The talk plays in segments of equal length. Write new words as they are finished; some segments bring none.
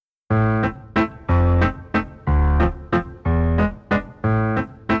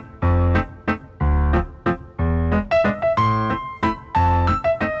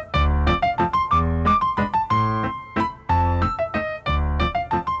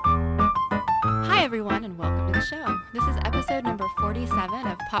Hi, everyone, and welcome to the show. This is episode number 47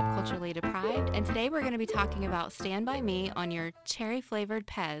 of Pop Culturally Deprived, and today we're going to be talking about Stand By Me on your Cherry Flavored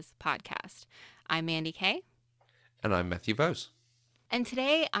Pez podcast. I'm Mandy Kay. And I'm Matthew Vose. And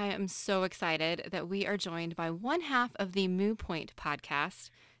today I am so excited that we are joined by one half of the Moo Point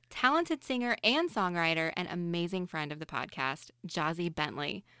podcast, talented singer and songwriter and amazing friend of the podcast, Jazzy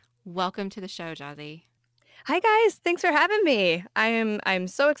Bentley. Welcome to the show, Jazzy. Hi guys, thanks for having me. I'm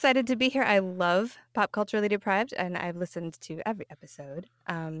so excited to be here. I love Pop Culturally Deprived, and I've listened to every episode.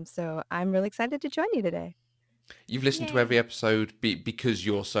 So I'm really excited to join you today. You've listened to every episode because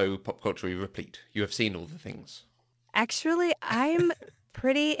you're so pop culturally replete. You have seen all the things. Actually, I'm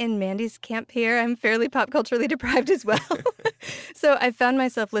pretty in Mandy's camp here. I'm fairly pop culturally deprived as well. So I found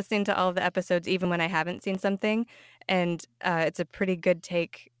myself listening to all of the episodes even when I haven't seen something, and it's a pretty good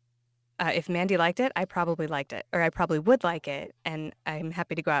take. If Mandy liked it, I probably liked it, or I probably would like it, and I'm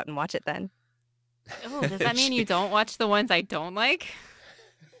happy to go out and watch it then. Oh, does that mean you don't watch the ones I don't like?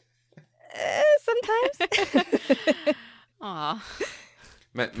 Sometimes. Aw.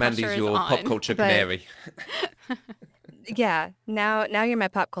 Mandy's your pop culture canary. Yeah, now you're my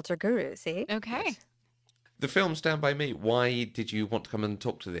pop culture guru, see? Okay. Yes. The film Stand By Me, why did you want to come and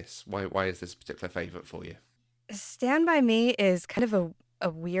talk to this? Why is this a particular favourite for you? Stand By Me is kind of a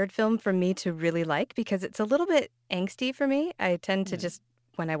weird film for me to really like because it's a little bit angsty for me. I tend to just,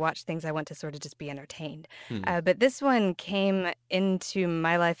 when I watch things, I want to sort of just be entertained. But this one came into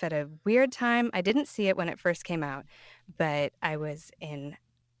my life at a weird time. I didn't see it when it first came out, but I was in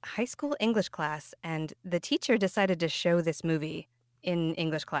high school English class, and the teacher decided to show this movie in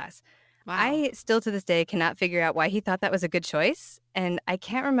English class. Wow. I still to this day cannot figure out why he thought that was a good choice. And I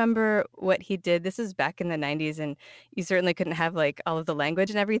can't remember what he did. This was back in the 90s, and you certainly couldn't have like all of the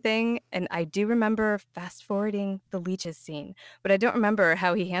language and everything. And I do remember fast forwarding the leeches scene, but I don't remember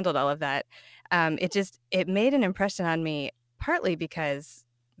how he handled all of that. It made an impression on me, partly because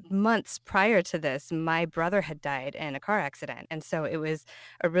months prior to this, my brother had died in a car accident. And so it was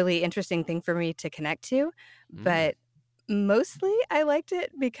a really interesting thing for me to connect to. But mostly I liked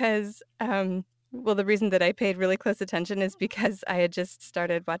it because, the reason that I paid really close attention is because I had just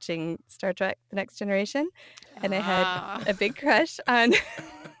started watching Star Trek The Next Generation, and I had a big crush on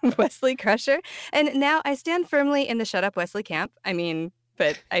Wesley Crusher. And now I stand firmly in the Shut Up Wesley camp. I mean,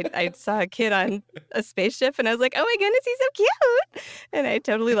 but I saw a kid on a spaceship, and I was like, oh my goodness, he's so cute. And I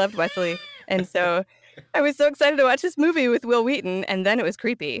totally loved Wesley. And so I was so excited to watch this movie with Will Wheaton, and then it was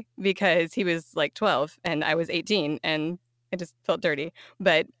creepy because he was like 12 and I was 18, and I just felt dirty.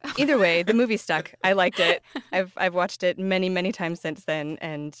 But either way, the movie stuck. I liked it. I've watched it many, many times since then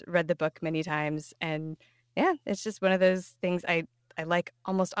and read the book many times. And yeah, it's just one of those things. I like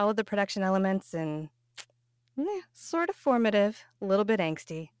almost all of the production elements, and sort of formative, a little bit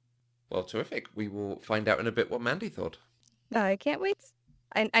angsty. Well, terrific. We will find out in a bit what Mandy thought. I can't wait.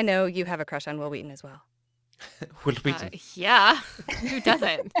 I know you have a crush on Will Wheaton as well. Will Wheaton. Yeah. Who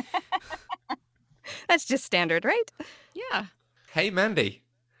doesn't? That's just standard, right? Yeah. Hey, Mandy.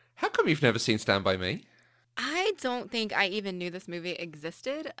 How come you've never seen Stand By Me? I don't think I even knew this movie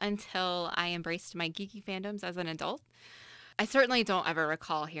existed until I embraced my geeky fandoms as an adult. I certainly don't ever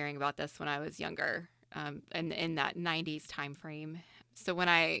recall hearing about this when I was younger, in that 90s time frame. So when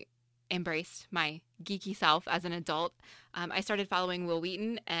I embraced my geeky self as an adult, I started following Will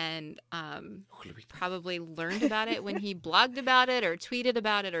Wheaton, and probably learned about it when he blogged about it or tweeted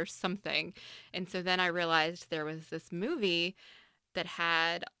about it or something. And so then I realized there was this movie that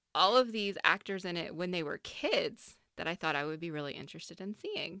had all of these actors in it when they were kids that I thought I would be really interested in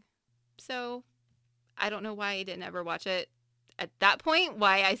seeing. So I don't know why I didn't ever watch it at that point,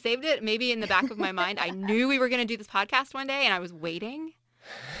 why I saved it. Maybe in the back of my mind, I knew we were going to do this podcast one day and I was waiting.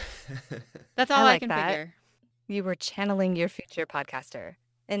 That's all I can figure. You were channeling your future podcaster.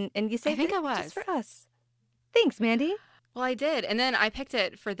 And you saved I think it I was. just for us. Thanks, Mandy. Well, I did. And then I picked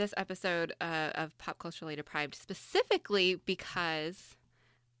it for this episode of Pop Culturally Deprived specifically because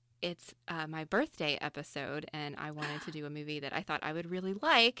it's my birthday episode, and I wanted to do a movie that I thought I would really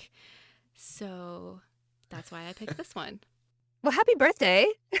like. So that's why I picked this one. Well, happy birthday.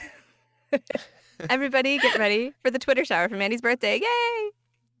 Everybody get ready for the Twitter shower for Mandy's birthday. Yay!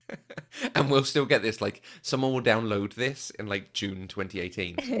 And we'll still get this, like, someone will download this in, like, June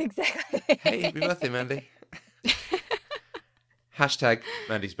 2018. Exactly. Hey, happy birthday, Mandy. Hashtag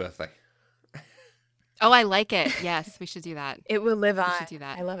Mandy's birthday. Oh, I like it. Yes, we should do that. It will live on. We should do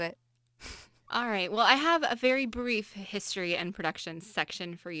that. I love it. All right. Well, I have a very brief history and production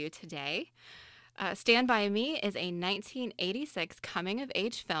section for you today. Stand By Me is a 1986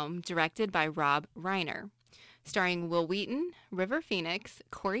 coming-of-age film directed by Rob Reiner. Starring Will Wheaton, River Phoenix,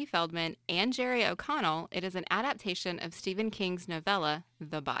 Corey Feldman, and Jerry O'Connell, it is an adaptation of Stephen King's novella,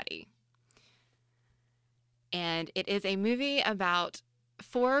 The Body. And it is a movie about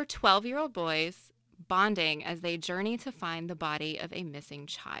 4 12-year-old boys bonding as they journey to find the body of a missing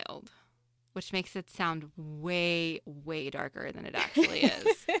child, which makes it sound way, way darker than it actually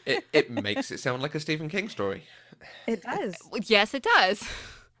is. It makes it sound like a Stephen King story. It does. Yes, it does.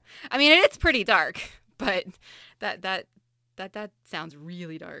 I mean, it's pretty dark, but that sounds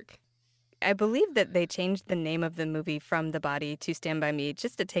really dark. I believe that they changed the name of the movie from The Body to Stand By Me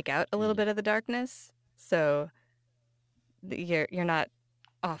just to take out a little bit of the darkness. So you're not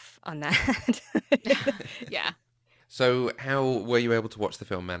off on that. Yeah. So how were you able to watch the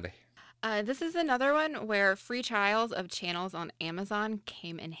film, Mandy? This is another one where free trials of channels on Amazon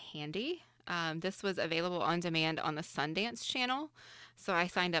came in handy. This was available on demand on the Sundance Channel. So I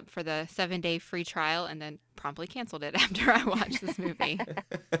signed up for the 7-day free trial and then promptly canceled it after I watched this movie.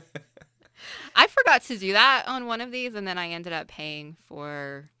 I forgot to do that on one of these, and then I ended up paying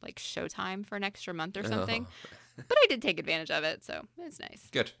for like Showtime for an extra month or something. But I did take advantage of it, so it's nice.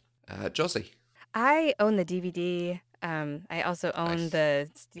 Good. Josie? I own the DVD. I also own Nice. the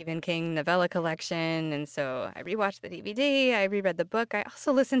Stephen King novella collection, and so I rewatched the DVD. I reread the book. I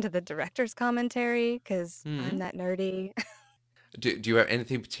also listened to the director's commentary because I'm that nerdy. Do you have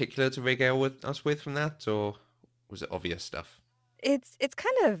anything particular to regale us with from that, or was it obvious stuff? It's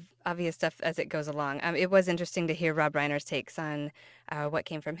kind of obvious stuff as it goes along. It was interesting to hear Rob Reiner's takes on what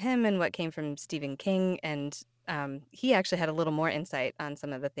came from him and what came from Stephen King, and he actually had a little more insight on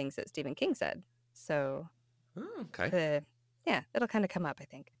some of the things that Stephen King said. So, Oh, okay. it'll kind of come up, I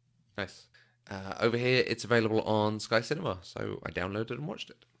think. Nice. Over here, it's available on Sky Cinema, so I downloaded and watched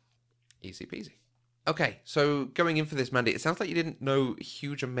it. Easy peasy. Okay, so going in for this, Mandy, it sounds like you didn't know a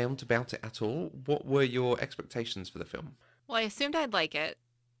huge amount about it at all. What were your expectations for the film? Well, I assumed I'd like it,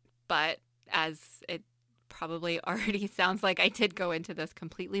 but as it probably already sounds like, I did go into this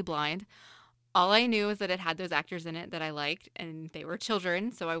completely blind. All I knew was that it had those actors in it that I liked, and they were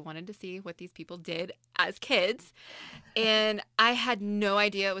children, so I wanted to see what these people did as kids. And I had no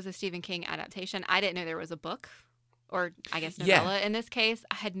idea it was a Stephen King adaptation. I didn't know there was a book, or I guess novella in this case.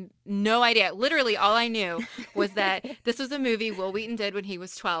 I had no idea. Literally, all I knew was that this was a movie Will Wheaton did when he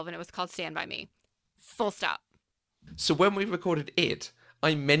was 12, and it was called Stand By Me. Full stop. So when we recorded it,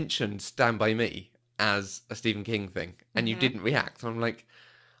 I mentioned Stand By Me as a Stephen King thing, and you didn't react. I'm like,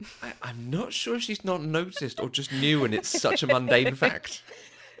 I'm not sure she's not noticed or just knew, and it's such a mundane fact.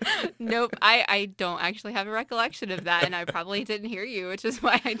 Nope, I don't actually have a recollection of that, and I probably didn't hear you, which is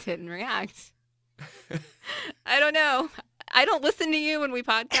why I didn't react. I don't know. I don't listen to you when we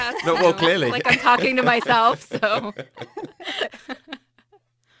podcast. No, well, clearly. Like I'm talking to myself, so.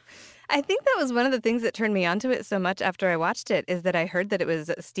 I think that was one of the things that turned me onto it so much after I watched it, is that I heard that it was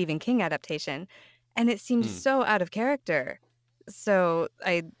a Stephen King adaptation, and it seemed so out of character. So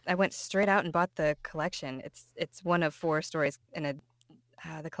I went straight out and bought the collection. It's one of 4 stories in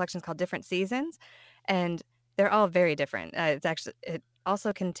the collection's called Different Seasons, and they're all very different. It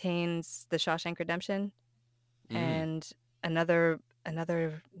also contains The Shawshank Redemption and another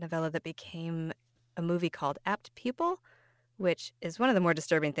novella that became a movie called Apt Pupil, which is one of the more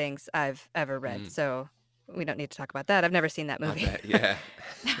disturbing things I've ever read. So we don't need to talk about that. I've never seen that movie. I bet, yeah.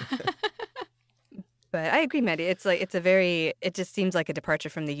 But I agree, Maddie. It just seems like a departure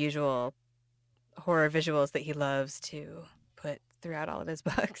from the usual horror visuals that he loves to put throughout all of his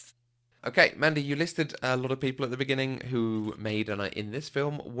books. Okay, Mandy, you listed a lot of people at the beginning who made and are in this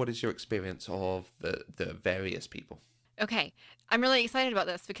film. What is your experience of the various people? Okay, I'm really excited about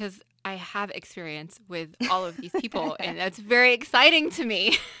this because I have experience with all of these people, and that's very exciting to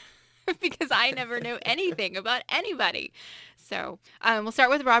me because I never know anything about anybody. So we'll start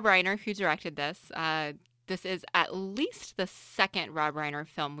with Rob Reiner, who directed this. This is at least the second Rob Reiner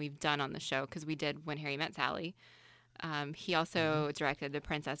film we've done on the show, because we did When Harry Met Sally. He also directed The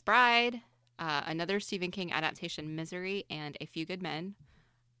Princess Bride, another Stephen King adaptation, Misery, and A Few Good Men.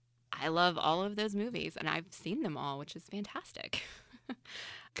 I love all of those movies, and I've seen them all, which is fantastic.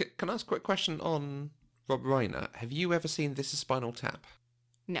 Can I ask a quick question on Rob Reiner? Have you ever seen This Is Spinal Tap?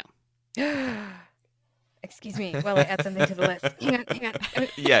 No. Excuse me while I add something to the list. Hang on.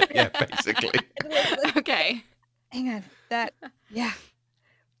 Yeah, basically. Okay. Hang on.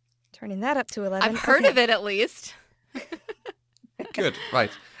 Turning that up to 11. I've heard of it at least. Good,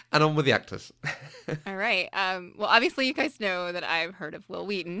 right. And on with the actors. All right. Well, obviously, you guys know that I've heard of Will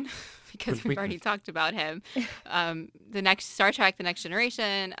Wheaton because we've already talked about him. The next Star Trek, The Next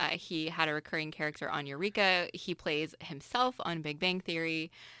Generation, he had a recurring character on Eureka. He plays himself on Big Bang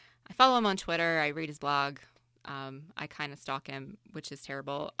Theory. I follow him on Twitter. I read his blog. I kind of stalk him, which is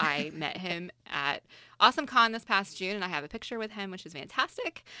terrible. I met him at Awesome Con this past June, and I have a picture with him, which is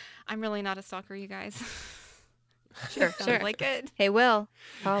fantastic. I'm really not a stalker, you guys. Sure, Sounds sure. like it. Hey, Will,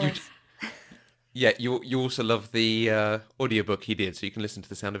 call You- us. Yeah, you also love the audiobook he did, so you can listen to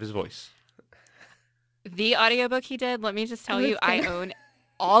the sound of his voice. The audiobook he did, let me just tell was you, I gonna- own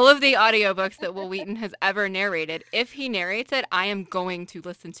all of the audiobooks that Will Wheaton has ever narrated. If he narrates it, I am going to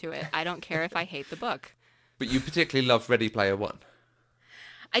listen to it. I don't care if I hate the book. But you particularly love Ready Player One.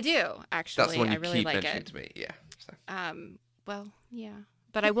 I do, actually. That's the one you I really keep like mentioning it. to me. Yeah. So. Well, yeah.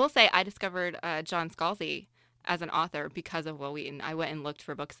 But I will say I discovered John Scalzi as an author because of Will Wheaton. I went and looked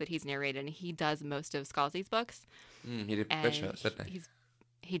for books that he's narrated, and he does most of Scalzi's books. He did And Red Shirts, didn't he?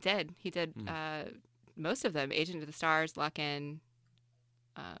 he did. He did most of them. Agent of the Stars, Lock In.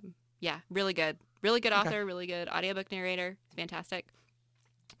 Yeah, really good. Really good author, really good audiobook narrator. Fantastic.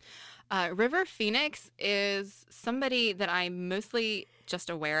 River Phoenix is somebody that I'm mostly just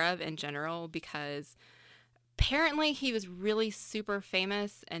aware of in general because apparently he was really super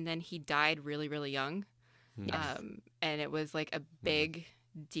famous and then he died really, really young. And it was like a big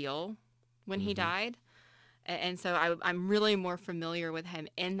deal when he died. And so I'm really more familiar with him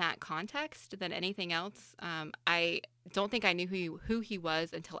in that context than anything else. I don't think I knew who he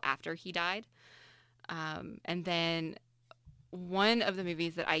was until after he died. And then one of the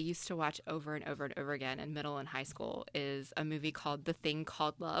movies that I used to watch over and over and over again in middle and high school is a movie called The Thing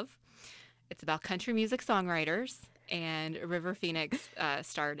Called Love. It's about country music songwriters, and River Phoenix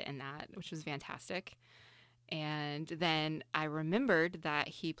starred in that, which was fantastic. And then I remembered that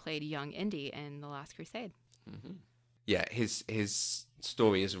he played young Indy in The Last Crusade. Yeah, his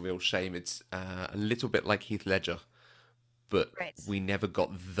story is a real shame. It's a little bit like Heath Ledger, but Right. we never got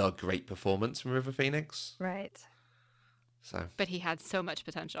the great performance from River Phoenix. Right. So But he had so much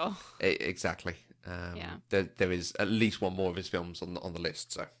potential. exactly. Yeah. There is at least one more of his films on the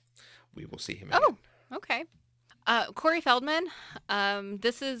list, so we will see him again. Oh, okay. Corey Feldman.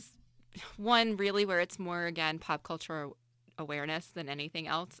 This is one really where it's more, again, pop culture awareness than anything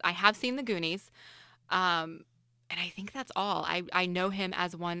else. I have seen The Goonies, and I think that's all. I know him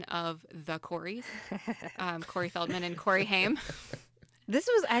as one of the Coreys, Corey Feldman and Corey Haim. This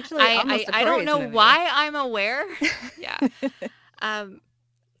was actually almost a I don't Corey's know movie. why I'm aware. Yeah.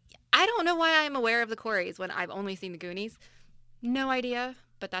 I don't know why I'm aware of the Coreys when I've only seen The Goonies. No idea,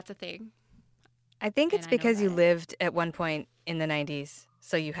 but that's a thing. I think it's And I know because you that. lived at one point in the 90s,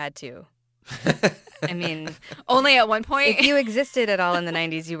 so you had to. I mean, Only at one point. if you existed at all in the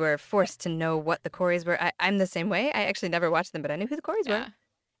 90s, you were forced to know what the Coreys were. I'm the same way. I actually never watched them, but I knew who the Coreys Yeah. were.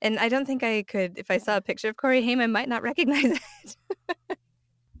 And I don't think I could, if I saw a picture of Corey Haim, I might not recognize it.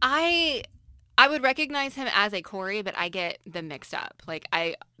 I would recognize him as a Corey, but I get them mixed up. Like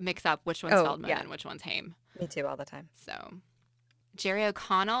I mix up which one's Oh, Feldman yeah. and which one's Haim. Me too, all the time. So Jerry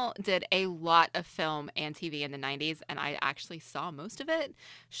O'Connell did a lot of film and TV in the 90s, and I actually saw most of it,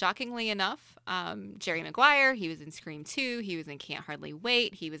 shockingly enough. Jerry Maguire, he was in Scream 2. He was in Can't Hardly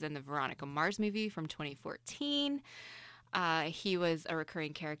Wait. He was in the Veronica Mars movie from 2014. He was a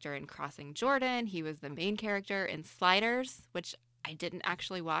recurring character in Crossing Jordan. He was the main character in Sliders, which I didn't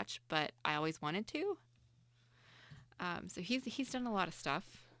actually watch, but I always wanted to. So he's done a lot of stuff.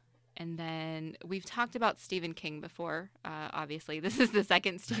 And then we've talked about Stephen King before. Obviously, this is the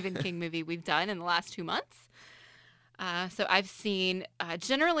second Stephen King movie we've done in the last 2 months. So I've seen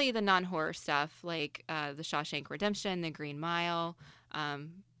generally the non-horror stuff, like The Shawshank Redemption, The Green Mile.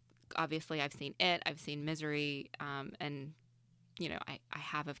 Obviously, I've seen It. I've seen Misery. And, you know, I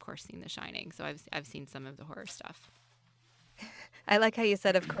have, of course, seen The Shining. So I've seen some of the horror stuff. I like how you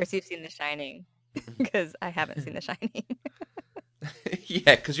said, of course, you've seen The Shining, because I haven't seen The Shining.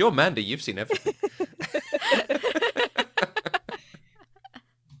 Yeah, because you're Mandy. You've seen everything.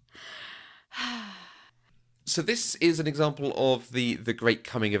 So this is an example of the great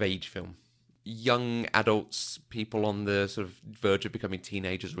coming of age film. Young adults, people on the sort of verge of becoming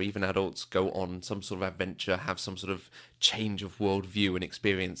teenagers or even adults, go on some sort of adventure, have some sort of change of worldview and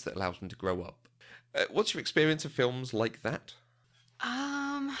experience that allows them to grow up. What's your experience of films like that?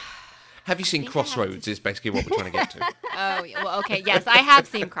 Have you seen think I have Crossroads is basically what we're trying to get to. Oh, yeah, well, okay. Yes, I have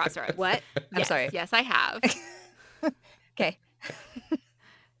seen Crossroads. What? I'm Yes, sorry. Yes, I have. Okay.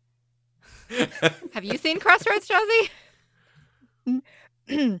 Have you seen Crossroads, Josie?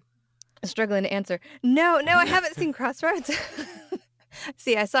 Struggling to answer. No, I haven't seen Crossroads.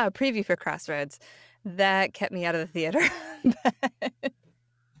 See, I saw a preview for Crossroads. That kept me out of the theater.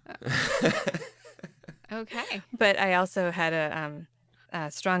 Okay. But I also had a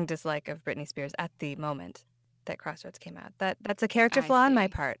strong dislike of Britney Spears at the moment that Crossroads came out. That's a character I flaw on my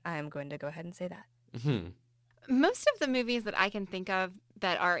see. part. I am going to go ahead and say that. Hmm. Most of the movies that I can think of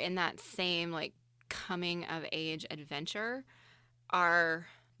that are in that same like coming of age adventure are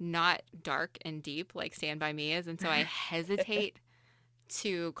not dark and deep like Stand By Me is, and so I hesitate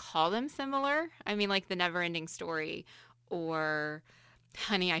to call them similar. I mean, like The Neverending Story or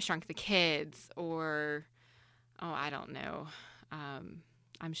Honey, I Shrunk the Kids, or oh, I don't know.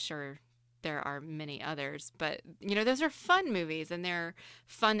 I'm sure there are many others, but you know, those are fun movies and they're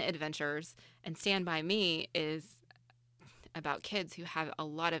fun adventures. And Stand By Me is about kids who have a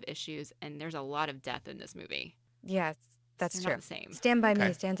lot of issues, and there's a lot of death in this movie. Yes, that's They're true. not the same. Stand By Me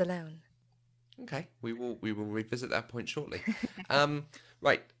Okay. stands alone. Okay, we will revisit that point shortly.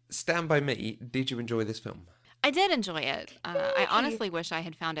 Right, Stand By Me. Did you enjoy this film? I did enjoy it. I Yay. honestly wish I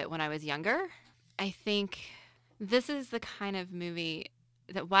had found it when I was younger. I think this is the kind of movie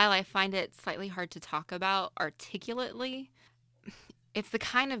that while I find it slightly hard to talk about articulately, it's the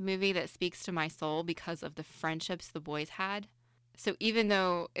kind of movie that speaks to my soul because of the friendships the boys had. So even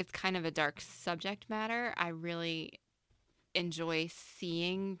though it's kind of a dark subject matter, I really enjoy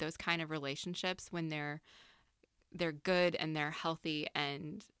seeing those kind of relationships when they're good and they're healthy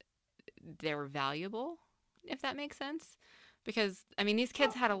and they're valuable, if that makes sense. Because, I mean, these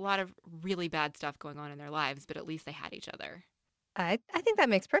kids had a lot of really bad stuff going on in their lives, but at least they had each other. I think that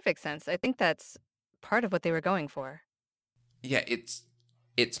makes perfect sense. I think that's part of what they were going for. Yeah,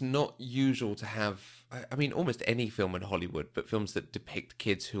 it's not usual to have. I mean, almost any film in Hollywood, but films that depict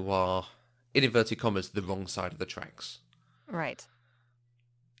kids who are, in inverted commas, the wrong side of the tracks. Right.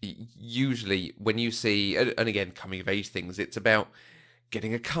 Usually, when you see, and again, coming of age things, it's about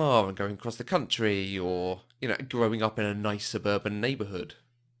getting a car and going across the country, or growing up in a nice suburban neighborhood.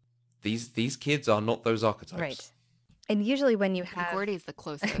 These kids are not those archetypes. Right. And usually when you And have Gordy's the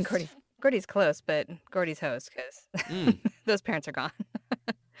closest. Gordy's close, but Gordy's host because those parents are gone.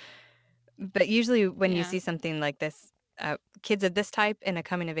 But usually when you Yeah. see something like this, kids of this type in a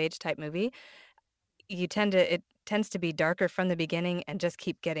coming of age type movie, it tends to be darker from the beginning and just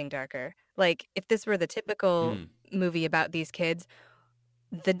keep getting darker. Like if this were the typical movie about these kids,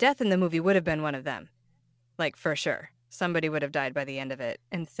 the death in the movie would have been one of them. Like for sure. Somebody would have died by the end of it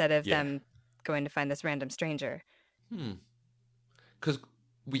instead of them going to find this random stranger. Because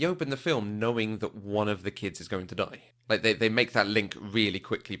we open the film knowing that one of the kids is going to die. Like they make that link really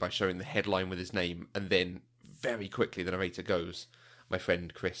quickly by showing the headline with his name, and then very quickly the narrator goes, "My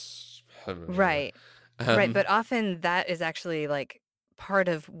friend Chris." Right. Right. But often that is actually like part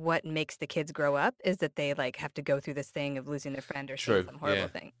of what makes the kids grow up is that they like have to go through this thing of losing their friend or seeing some horrible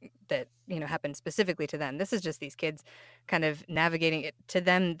thing that, happened specifically to them. This is just these kids kind of navigating it. To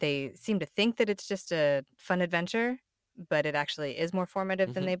them, they seem to think that it's just a fun adventure, but it actually is more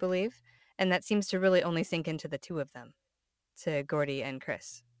formative than they believe. And that seems to really only sink into the two of them, to Gordy and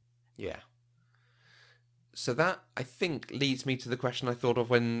Chris. Yeah. So that, I think, leads me to the question I thought of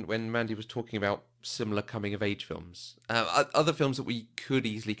when Mandy was talking about similar coming-of-age films. Other films that we could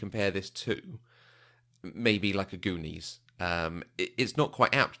easily compare this to, maybe like a Goonies. It's not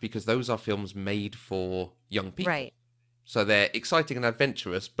quite apt because those are films made for young people. Right. So they're exciting and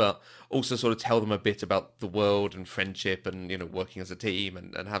adventurous, but also sort of tell them a bit about the world and friendship and, working as a team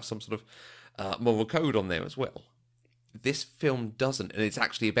and have some sort of moral code on there as well. This film doesn't, and it's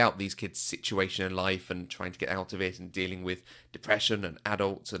actually about these kids' situation in life and trying to get out of it and dealing with depression and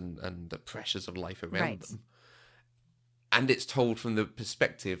adults and the pressures of life around them. And it's told from the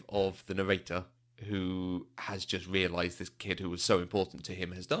perspective of the narrator, who has just realised this kid who was so important to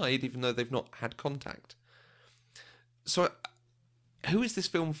him has died, even though they've not had contact. So, who is this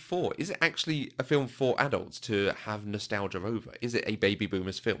film for? Is it actually a film for adults to have nostalgia over? Is it a baby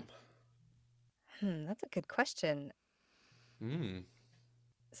boomers film? That's a good question.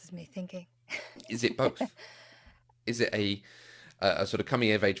 This is me thinking. Is it both? Is it a sort of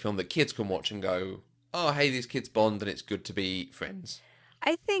coming of age film that kids can watch and go, oh, hey, these kids bond and it's good to be friends?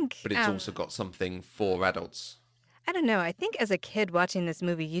 I think... But it's also got something for adults. I don't know. I think as a kid watching this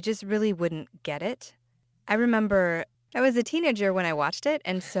movie, you just really wouldn't get it. I remember I was a teenager when I watched it,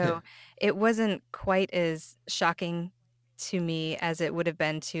 and so it wasn't quite as shocking to me as it would have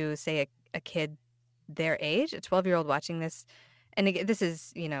been to, say, a kid their age, a 12-year-old watching this. And again, this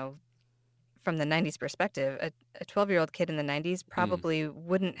is, from the 90s perspective, a 12-year-old kid in the 90s probably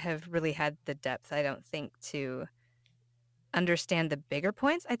wouldn't have really had the depth, I don't think, to understand the bigger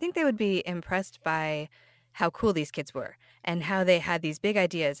points. I think they would be impressed by how cool these kids were and how they had these big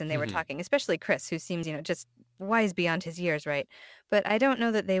ideas and they were talking, especially Chris, who seems, just wise beyond his years, right? But I don't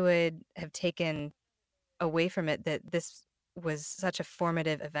know that they would have taken away from it that this was such a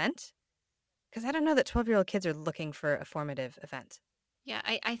formative event. Because I don't know that 12-year-old kids are looking for a formative event. Yeah,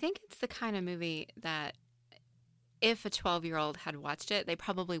 I think it's the kind of movie that if a 12-year-old had watched it, they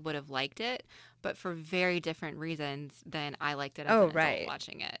probably would have liked it, but for very different reasons than I liked it as an adult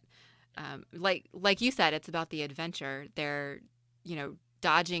watching it. Like you said, it's about the adventure. They're,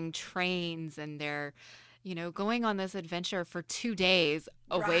 dodging trains, and they're, going on this adventure for 2 days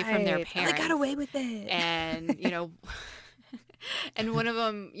away from their parents. They got away with it. And, and one of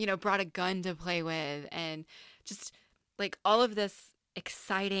them, brought a gun to play with, and just like all of this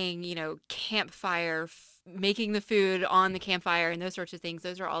exciting, campfire, making the food on the campfire and those sorts of things.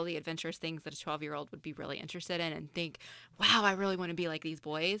 Those are all the adventurous things that a 12-year-old would be really interested in and think, wow, I really want to be like these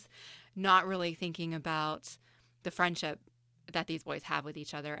boys. Not really thinking about the friendship that these boys have with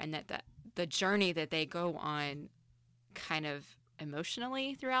each other, and that the journey that they go on kind of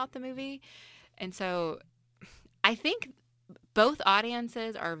emotionally throughout the movie. And so I think both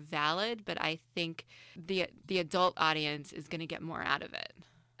audiences are valid, but I think the adult audience is going to get more out of it.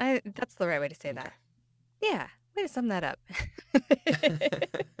 That's the right way to say that. Yeah, way to sum that up.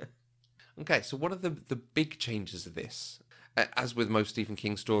 Okay, so what are the big changes of this? As with most Stephen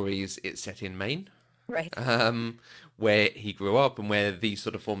King stories, it's set in Maine. Right. Where he grew up and where these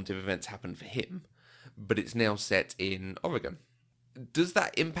sort of formative events happened for him. But it's now set in Oregon. Does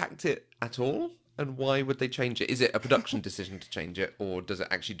that impact it at all? And why would they change it? Is it a production decision to change it, or does it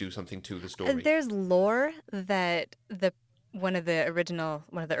actually do something to the story? There's lore that one of the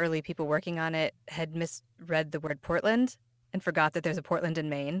early people working on it had misread the word Portland and forgot that there's a Portland in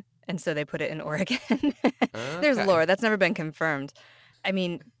Maine, and so they put it in Oregon. There's lore that's never been confirmed. I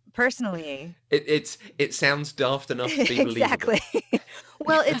mean, personally, it sounds daft enough to be believable. Exactly.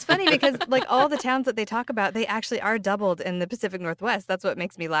 Well, it's funny because like all the towns that they talk about, they actually are doubled in the Pacific Northwest. That's what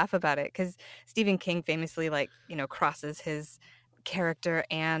makes me laugh about it, because Stephen King famously crosses his character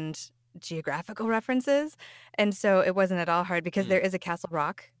and geographical references, and so it wasn't at all hard because there is a Castle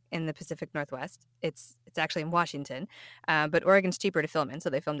Rock in the Pacific Northwest. It's actually in Washington, but Oregon's cheaper to film in, so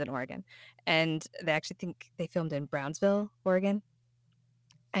they filmed in Oregon, and they actually think they filmed in Brownsville, Oregon.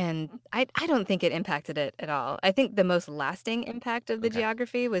 And I don't think it impacted it at all. I think the most lasting impact of the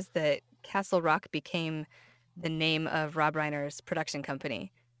geography was that Castle Rock became the name of Rob Reiner's production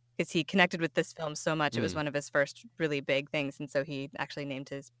company, because he connected with this film so much. It was one of his first really big things, and so he actually named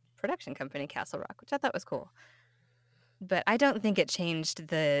his production company Castle Rock, which I thought was cool. But I don't think it changed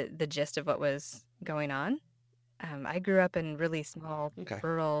the gist of what was going on. I grew up in really small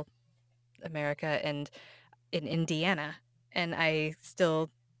rural America and in Indiana, and I still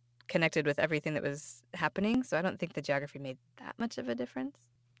connected with everything that was happening, so I don't think the geography made that much of a difference.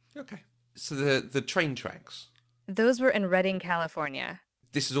 Okay. So the train tracks. Those were in Redding, California.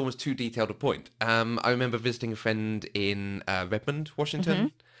 This is almost too detailed a point. I remember visiting a friend in Redmond,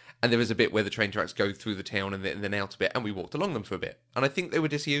 Washington, and there was a bit where the train tracks go through the town and then out a bit, and we walked along them for a bit. And I think they were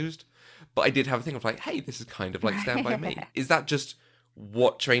disused, but I did have a thing of like, hey, this is kind of like Stand By Me. Is that just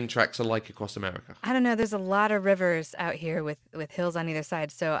what train tracks are like across America? I don't know. There's a lot of rivers out here with hills on either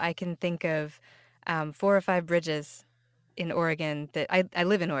side. So I can think of 4 or 5 bridges in Oregon that I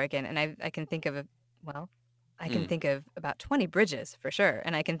live in Oregon, and I can think of I can think of about 20 bridges for sure.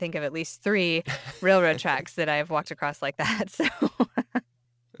 And I can think of at least 3 railroad tracks that I've walked across like that. So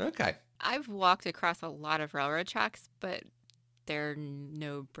okay. I've walked across a lot of railroad tracks, but there are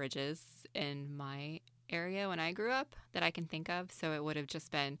no bridges in my area when I grew up that I can think of. So it would have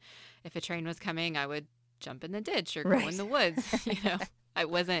just been, if a train was coming, I would jump in the ditch or go in the woods. I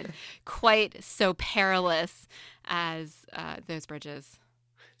wasn't quite so perilous as those bridges.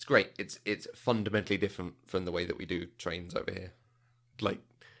 It's great. It's fundamentally different from the way that we do trains over here, like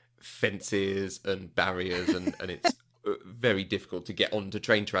fences and barriers, and it's very difficult to get onto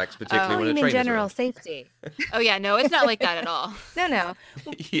train tracks, particularly when a train is general around. Safety. Oh yeah, no, it's not like that at all. No.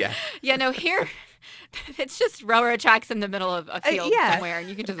 Yeah. Yeah, no, here it's just railroad tracks in the middle of a field somewhere, and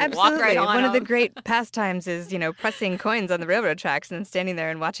you can just Absolutely. walk right on One of the them. great pastimes is, pressing coins on the railroad tracks and then standing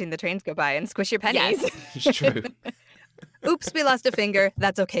there and watching the trains go by and squish your pennies. Yes. It's true. Oops, we lost a finger.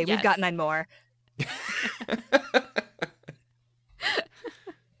 That's okay. Yes. We've got 9 more.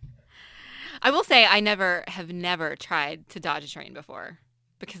 I will say I have never tried to dodge a train before,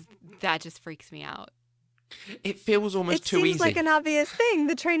 because that just freaks me out. It feels almost too It easy. seems like an obvious thing.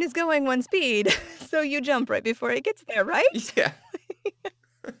 The train is going one speed, so you jump right before it gets there, right? Yeah.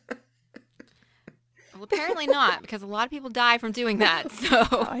 Well, apparently not, because a lot of people die from doing that. So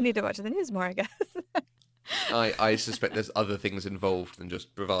I need to watch the news more, I guess. I suspect there's other things involved than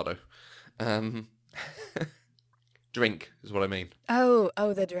just bravado. Drink is what I mean. Oh,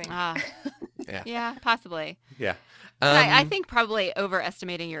 the drink. Yeah, possibly. Yeah. But I think probably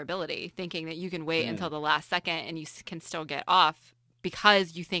overestimating your ability, thinking that you can wait until the last second and you can still get off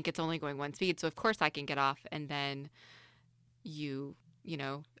because you think it's only going one speed. So of course I can get off, and then you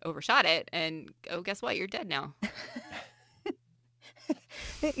know, overshot it, and oh, guess what? You're dead now.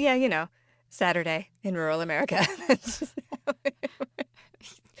 Yeah, you know, Saturday in rural America. That's just how it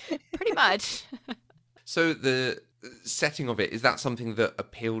works. Pretty much. So the setting of it, is that something that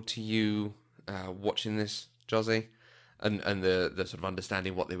appealed to you watching this, Josie? And the sort of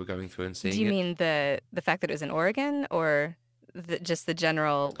understanding what they were going through and seeing Do you it? mean the fact that it was in Oregon, or just the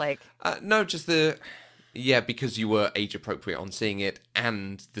general, like... No, just because you were age appropriate on seeing it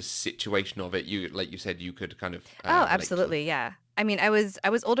and the situation of it. You, like you said, you could kind of Oh, relate to it. absolutely, yeah. I mean, I was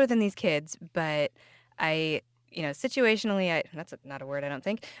older than these kids, but I, you know, situationally, that's not a word, I don't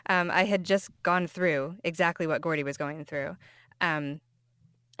think. I had just gone through exactly what Gordy was going through. I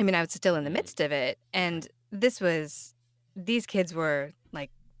mean, I was still in the midst of it, and these kids were like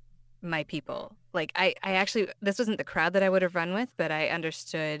my people. Like I actually, this wasn't the crowd that I would have run with, but I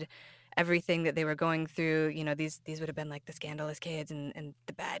understood everything that they were going through. You know, these would have been like the scandalous kids and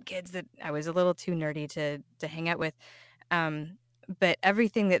the bad kids that I was a little too nerdy to hang out with. But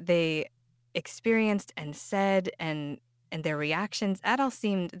everything that they experienced and said and their reactions,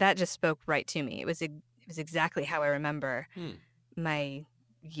 that just spoke right to me. It was exactly how I remember my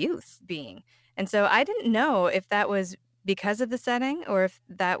youth being. And so I didn't know if that was because of the setting or if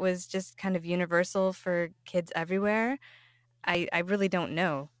that was just kind of universal for kids everywhere. I really don't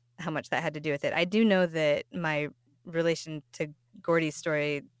know how much that had to do with it. I do know that my relation to Gordy's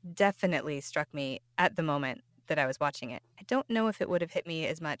story definitely struck me at the moment that I was watching it. I don't know if it would have hit me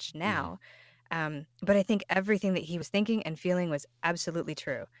as much now, but I think everything that he was thinking and feeling was absolutely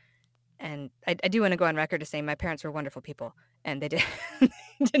true. And I do want to go on record to say my parents were wonderful people, and they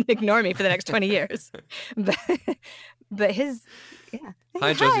didn't ignore me for the next 20 years. But his, yeah.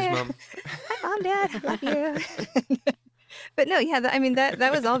 Hi, Josie's mum. Hi, Mom, Dad. I love you. But no, yeah, I mean, that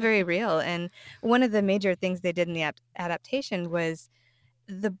was all very real. And one of the major things they did in the adaptation was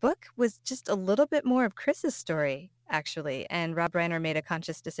the book was just a little bit more of Chris's story, actually. And Rob Reiner made a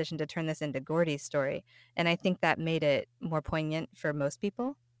conscious decision to turn this into Gordy's story. And I think that made it more poignant for most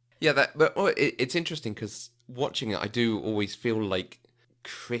people. Yeah, it's interesting because watching it, I do always feel like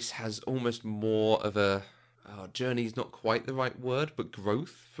Chris has almost more of a journey's not quite the right word, but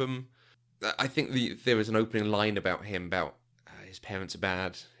growth from. I think there is an opening line about him about his parents are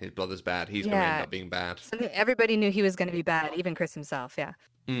bad, his brother's bad, he's going to end up being bad. So everybody knew he was going to be bad, even Chris himself. Yeah.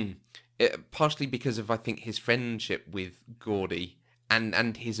 Partially because of, I think, his friendship with Gordy.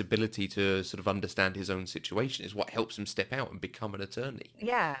 And his ability to sort of understand his own situation is what helps him step out and become an attorney.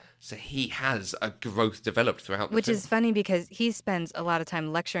 Yeah. So he has a growth developed throughout the film. Which is funny because he spends a lot of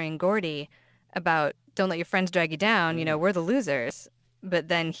time lecturing Gordy about don't let your friends drag you down, you know, we're the losers. But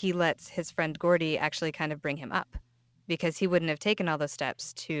then he lets his friend Gordy actually kind of bring him up because he wouldn't have taken all those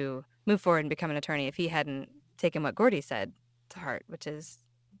steps to move forward and become an attorney if he hadn't taken what Gordy said to heart, which is,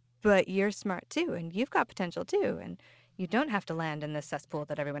 but you're smart too, and you've got potential too, and you don't have to land in this cesspool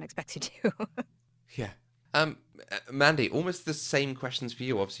that everyone expects you to. Yeah. Mandy, almost the same questions for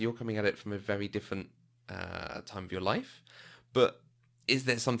you. Obviously, you're coming at it from a very different time of your life. But is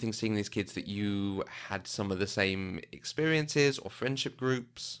there something seeing these kids that you had some of the same experiences or friendship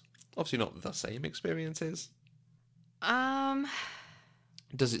groups? Obviously not the same experiences.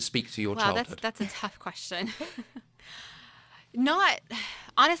 Does it speak to your childhood? That's a tough question.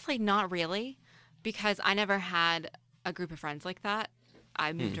 Honestly, not really, because I never had a group of friends like that.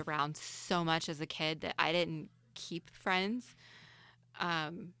 I moved around so much as a kid that I didn't keep friends.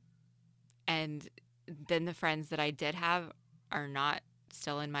 And then the friends that I did have are not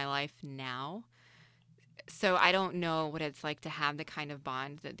still in my life now. So I don't know what it's like to have the kind of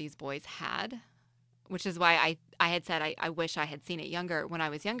bond that these boys had, which is why I had said I wish I had seen it when I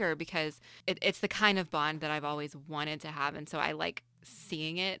was younger, because it's the kind of bond that I've always wanted to have. And so I like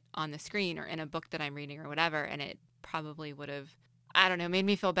seeing it on the screen or in a book that I'm reading or whatever. And it probably would have, I don't know, made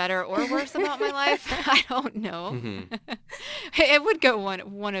me feel better or worse about my life. I don't know. Mm-hmm. It would go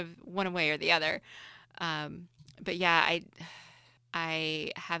one way or the other. But yeah,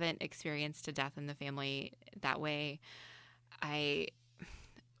 I haven't experienced a death in the family that way. I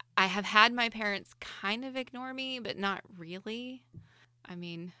have had my parents kind of ignore me, but not really. I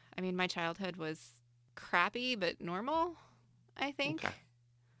mean, my childhood was crappy, but normal, I think. Okay.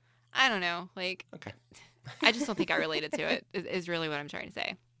 I don't know. Like, okay. I just don't think I related to it, is really what I'm trying to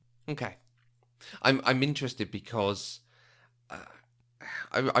say. Okay. I'm interested because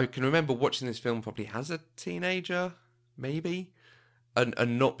I can remember watching this film probably as a teenager, maybe,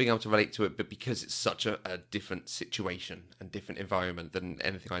 and not being able to relate to it, but because it's such a different situation and different environment than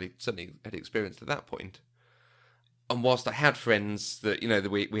anything I certainly had experienced at that point, And whilst I had friends that, that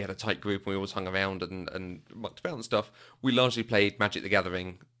we had a tight group and we always hung around and mucked about and stuff, we largely played Magic the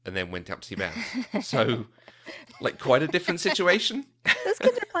Gathering and then went out to see bands. So, like, quite a different situation. Those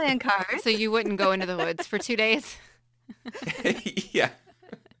kids are playing cards. So you wouldn't go into the woods for 2 days? Yeah.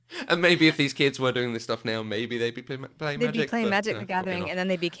 And maybe if these kids were doing this stuff now, maybe they'd be playing Magic. They'd be playing but, Magic the probably Gathering, not. and then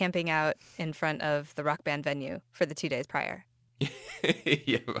they'd be camping out in front of the Rock Band venue for the 2 days prior.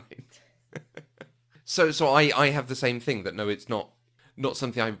 Yeah, right. So I have the same thing, that no, it's not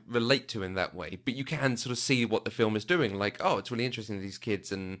something I relate to in that way, but you can sort of see what the film is doing. Like, oh, it's really interesting, these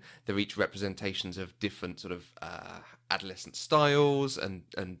kids, and they're each representations of different sort of adolescent styles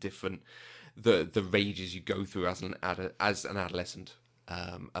and different the rages you go through as an adolescent,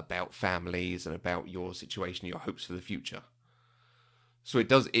 about families and about your situation, your hopes for the future. So it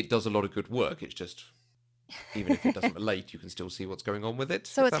does a lot of good work. It's just, even if it doesn't relate, you can still see what's going on with it.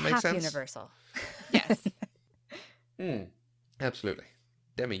 So if it's that makes half sense. universal. Yes. Absolutely.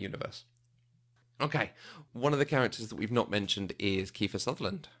 Demi-universe. Okay. One of the characters that we've not mentioned is Kiefer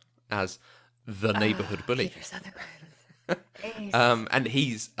Sutherland as the neighborhood bully. Kiefer Sutherland. Ace. And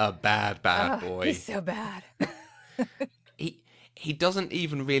he's a bad boy. He's so bad. He doesn't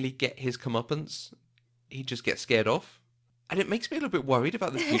even really get his comeuppance. He just gets scared off. And it makes me a little bit worried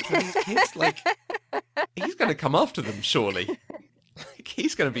about the future of these kids. Like, he's going to come after them, surely. Like,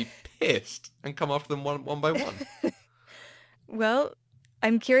 he's going to be pissed and come after them one by one. Well,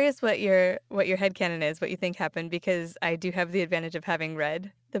 I'm curious what your headcanon is, what you think happened, because I do have the advantage of having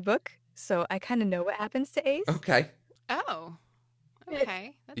read the book, so I kind of know what happens to Ace. Okay. Oh.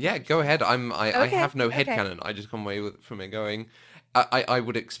 Okay. That's Yeah, go ahead. I Okay, have no okay. headcanon. I just come away from it going, I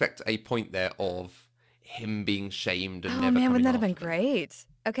would expect a point there of him being shamed and Oh never man, coming wouldn't that have been after them. great?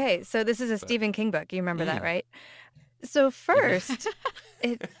 Okay, so this is a But- Stephen King book. You remember that, Mm. right? So first,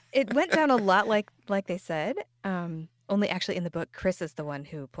 it went down a lot like they said. Only actually in the book, Chris is the one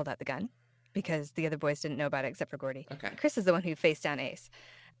who pulled out the gun because the other boys didn't know about it except for Gordy. Okay. Chris is the one who faced down Ace,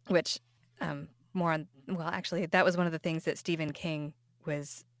 which actually, that was one of the things that Stephen King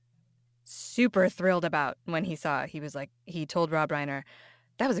was super thrilled about when he saw. He was like, he told Rob Reiner,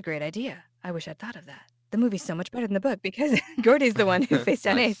 "That was a great idea. I wish I'd thought of that. The movie's so much better than the book because Gordy's the one who faced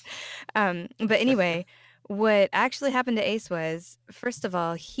down Nice. Ace." But anyway, what actually happened to Ace was, first of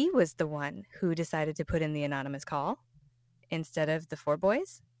all, he was the one who decided to put in the anonymous call instead of the four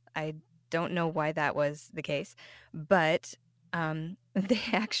boys. I don't know why that was the case, but they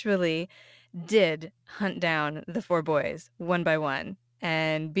actually did hunt down the four boys one by one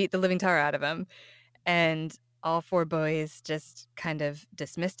and beat the living tar out of them. And all four boys just kind of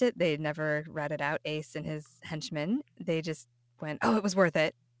dismissed it. They never ratted out Ace and his henchmen. They just went, "Oh, it was worth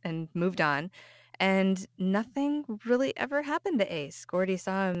it," and moved on. And nothing really ever happened to Ace. Gordy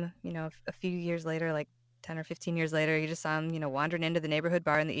saw him, a few years later, like 10 or 15 years later. You just saw him, wandering into the neighborhood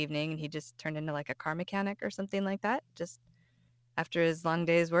bar in the evening, and he just turned into like a car mechanic or something like that. Just after his long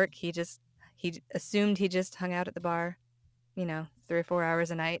day's work, he assumed he just hung out at the bar, 3 or 4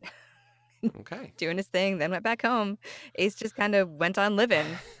 hours a night, Okay. doing his thing, then went back home. Ace just kind of went on living,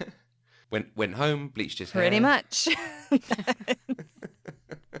 Went home, bleached his hair. pretty much.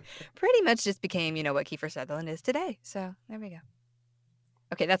 Pretty much just became, what Kiefer Sutherland is today. So there we go.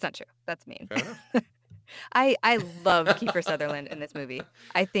 Okay, that's not true. That's mean. Fair enough. I love Kiefer Sutherland in this movie.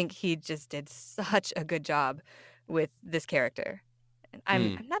 I think he just did such a good job with this character. And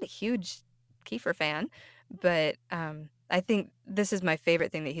I'm not a huge Kiefer fan, but I think this is my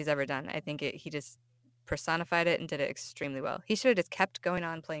favorite thing that he's ever done. I think he just personified it and did it extremely well. He should have just kept going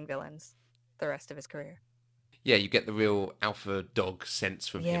on playing villains the rest of his career. Yeah, you get the real alpha dog sense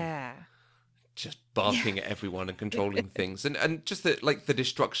from him. Yeah. Just barking at everyone and controlling things. And just the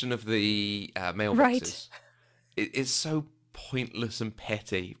destruction of the mailboxes. Right. It is so pointless and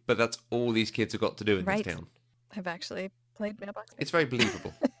petty, but that's all these kids have got to do in Right. this town. I've actually played Mailbox. It's very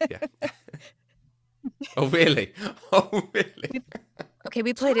believable. Yeah. Oh, really? Oh, really? Okay,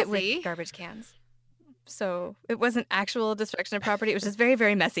 we played it Chelsea. with garbage cans. So it wasn't actual destruction of property. It was just very,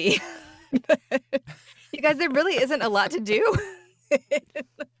 very messy. You guys, there really isn't a lot to do.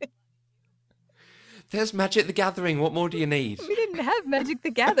 There's Magic the Gathering. What more do you need? We didn't have Magic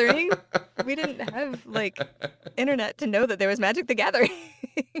the Gathering. We didn't have, internet to know that there was Magic the Gathering.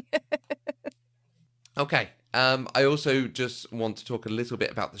 Okay. I also just want to talk a little bit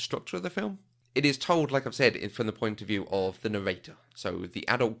about the structure of the film. It is told, like I've said, from the point of view of the narrator. So the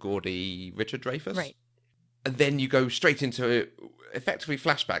adult Gordy, Richard Dreyfuss. Right. And then you go straight into effectively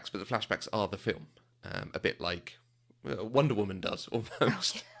flashbacks, but the flashbacks are the film. A bit like Wonder Woman does,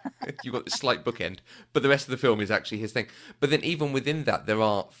 almost. You've got this slight bookend, but the rest of the film is actually his thing. But then even within that, there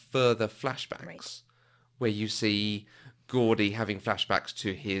are further flashbacks, Right. where you see Gordy having flashbacks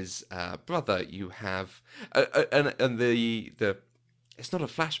to his brother. You have and the it's not a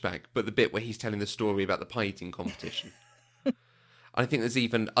flashback, but the bit where he's telling the story about the pie eating competition. I think there's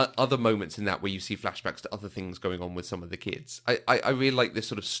even other moments in that where you see flashbacks to other things going on with some of the kids. I really like this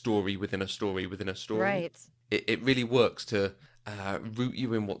sort of story within a story within a story. Right. It really works to root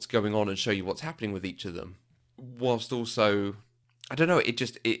you in what's going on and show you what's happening with each of them, whilst also, I don't know, it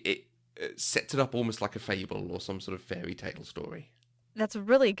sets it up almost like a fable or some sort of fairy tale story. That's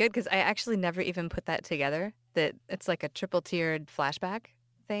really good because I actually never even put that together, that it's like a triple-tiered flashback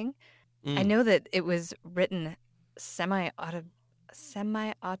thing. I know that it was written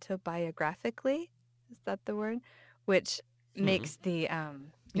semi-autobiographically, is that the word? Which makes the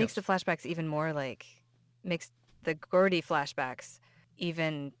makes the flashbacks even more like, makes the Gordy flashbacks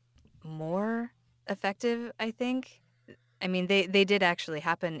even more effective, I think. I mean, they did actually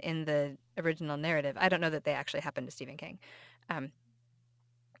happen in the original narrative. I don't know that they actually happened to Stephen King.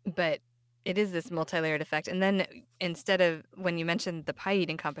 But it is this multi-layered effect. And then instead of, when you mentioned the pie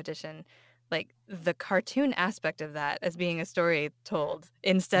eating competition, like the cartoon aspect of that as being a story told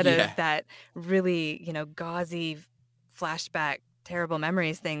instead of that really, gauzy flashback, terrible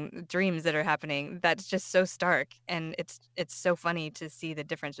memories thing, dreams that are happening, that's just so stark. And it's so funny to see the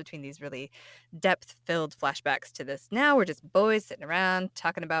difference between these really depth-filled flashbacks to this. Now we're just boys sitting around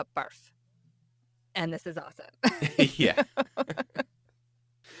talking about barf. And this is awesome. Yeah.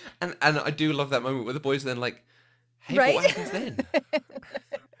 And I do love that moment where the boys are then like, hey, Right? but what happens then?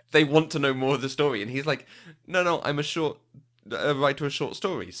 They want to know more of the story. And he's like, no, I'm a writer of a short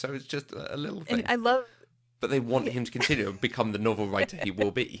story. So it's just a little thing. And I love But they want him to continue and become the novel writer he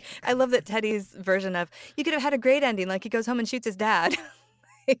will be. I love that Teddy's version of, you could have had a great ending, like he goes home and shoots his dad.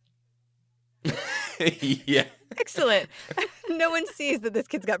 Yeah. Excellent. No one sees that this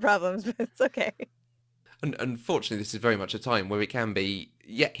kid's got problems, but it's okay. And unfortunately, this is very much a time where it can be,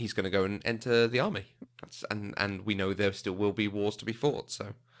 he's going to go and enter the army. And we know there still will be wars to be fought.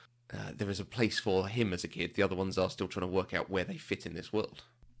 So there is a place for him as a kid. The other ones are still trying to work out where they fit in this world.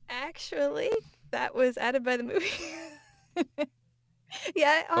 Actually, that was added by the movie.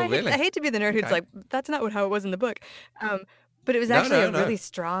 Yeah, Really? I hate to be the nerd who's Okay. like, that's not how it was in the book. But it was No, actually a no. really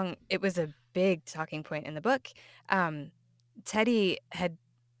strong, it was a big talking point in the book.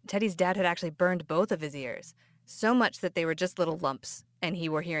 Teddy's dad had actually burned both of his ears, so much that they were just little lumps, and he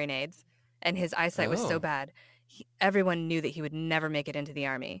wore hearing aids, and his eyesight was so Oh. bad. Everyone knew that he would never make it into the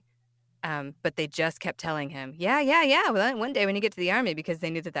army. But they just kept telling him, yeah. Well, then one day when you get to the army, because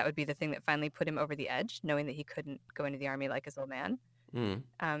they knew that that would be the thing that finally put him over the edge, knowing that he couldn't go into the army like his old man.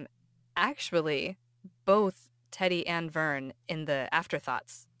 Mm. Actually, both Teddy and Vern in the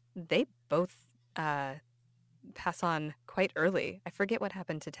afterthoughts, they both pass on quite early. I forget what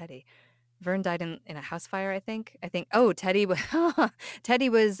happened to Teddy. Vern died in a house fire, I think. Teddy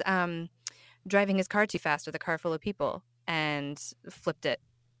was driving his car too fast with a car full of people and flipped it,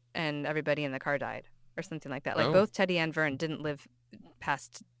 and everybody in the car died or something like that. Like Oh. both Teddy and Vern didn't live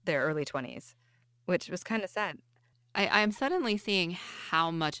past their early 20s, which was kind of sad. I'm suddenly seeing how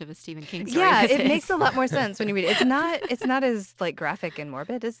much of a Stephen King story Yeah, this it is. makes a lot more sense when you read it. It's not as like graphic and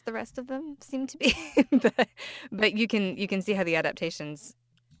morbid as the rest of them seem to be, but you can see how the adaptations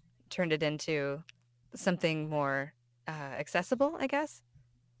turned it into something more accessible, I guess.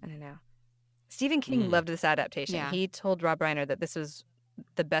 I don't know. Stephen King loved this adaptation. Yeah. He told Rob Reiner that this was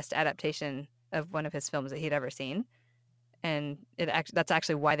the best adaptation of one of his films that he'd ever seen. And that's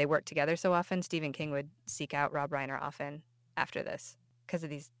actually why they worked together so often. Stephen King would seek out Rob Reiner often after this because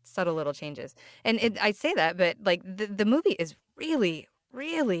of these subtle little changes. And I say that, but like the movie is really,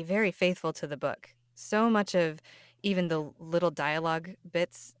 really very faithful to the book. So much of even the little dialogue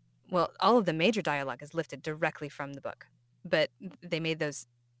bits, well, all of the major dialogue is lifted directly from the book. But they made those,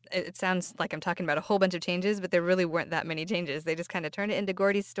 it sounds like I'm talking about a whole bunch of changes, but there really weren't that many changes. They just kind of turned it into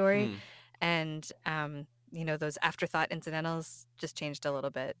Gordy's story. And, those afterthought incidentals just changed a little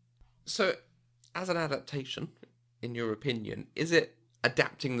bit. So, as an adaptation, in your opinion, is it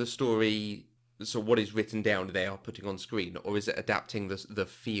adapting the story, so what is written down they are putting on screen, or is it adapting the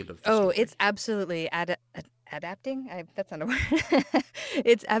feel of the story? It's absolutely adapting? That's not a word.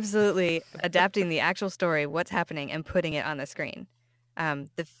 It's absolutely adapting the actual story, what's happening, and putting it on the screen.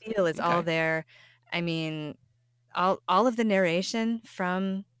 The feel is all Okay. there. I mean, all of the narration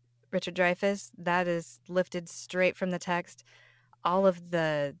from Richard Dreyfuss, that is lifted straight from the text. All of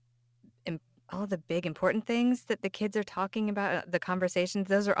the big important things that the kids are talking about, the conversations,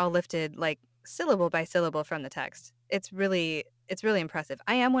 those are all lifted like syllable by syllable from the text. It's really it's really impressive.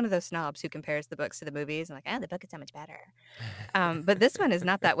 I am one of those snobs who compares the books to the movies and like, the book is so much better. But this one is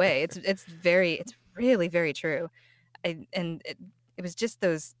not that way. It's really very true. It was just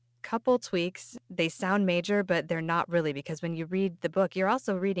those couple tweaks. They sound major, but they're not really, because when you read the book, you're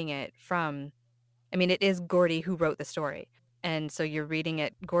also reading it from, I mean, it is Gordy who wrote the story. And so you're reading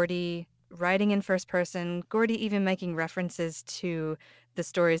it, Gordy writing in first person, Gordy even making references to the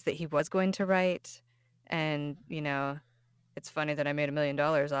stories that he was going to write. And, it's funny that I made $1 million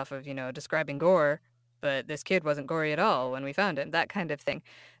off of, describing gore, but this kid wasn't gory at all when we found him, that kind of thing.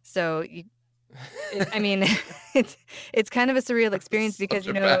 So, I mean, it's kind of a surreal experience because,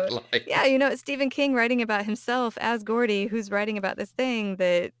 it's Stephen King writing about himself as Gordy, who's writing about this thing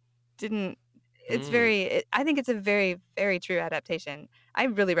that didn't, I think it's a very, very true adaptation. I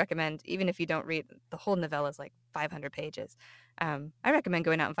really recommend, even if you don't read, the whole novella is like 500 pages. I recommend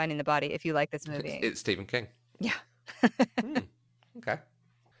going out and finding the body if you like this movie. It's Stephen King. Yeah. Okay.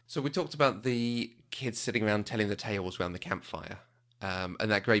 So we talked about the kids sitting around telling the tales around the campfire,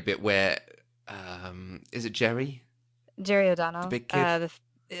 and that great bit where, is it Jerry? Jerry O'Donnell. The big kid?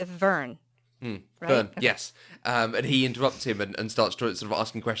 Vern. Right? Vern, okay. Yes. And he interrupts him and starts sort of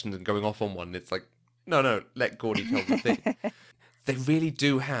asking questions and going off on one. It's like, no, let Gordy tell the thing. They really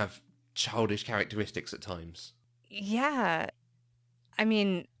do have childish characteristics at times. Yeah. I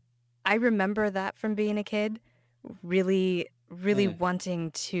mean, I remember that from being a kid, really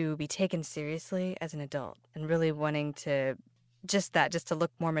wanting to be taken seriously as an adult and really wanting to just to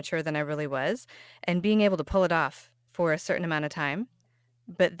look more mature than I really was, and being able to pull it off for a certain amount of time.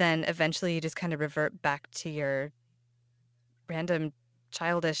 But then eventually you just kind of revert back to your random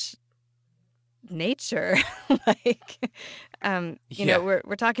childish nature. Like,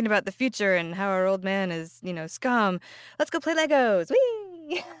 we're talking about the future and how our old man is, scum. Let's go play Legos.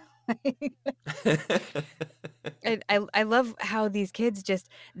 Whee! I love how these kids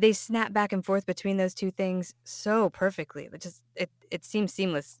they snap back and forth between those two things so perfectly. It seems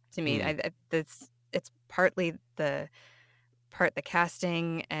seamless to me. It's partly the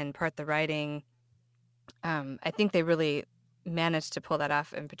casting and part the writing. I think they really managed to pull that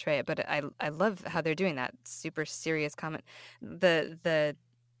off and portray it. But I love how they're doing that super serious comment. The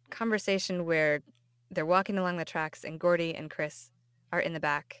conversation where they're walking along the tracks and Gordy and Chris are in the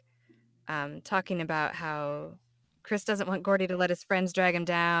back, talking about how Chris doesn't want Gordy to let his friends drag him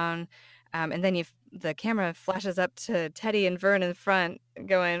down. And then the camera flashes up to Teddy and Vern in the front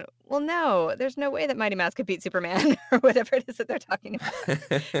going, well, no, there's no way that Mighty Mouse could beat Superman or whatever it is that they're talking about.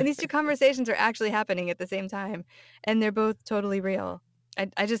 And these two conversations are actually happening at the same time. And they're both totally real.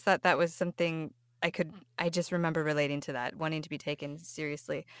 I just thought that was something I just remember relating to that, wanting to be taken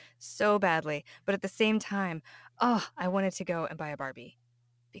seriously so badly. But at the same time, I wanted to go and buy a Barbie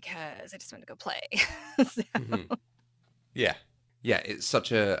because I just wanted to go play. So. Mm-hmm. Yeah. Yeah, it's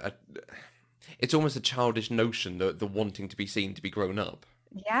such it's almost a childish notion, the wanting to be seen to be grown up.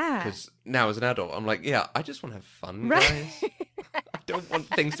 Yeah. Because now as an adult, I'm like, yeah, I just want to have fun, right. guys. I don't want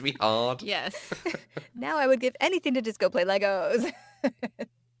things to be hard. Yes. Now I would give anything to just go play Legos.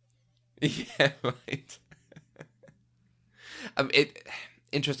 Yeah, right.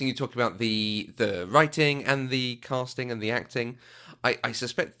 Interesting you talk about the writing and the casting and the acting. I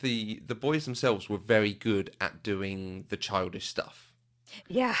suspect the boys themselves were very good at doing the childish stuff.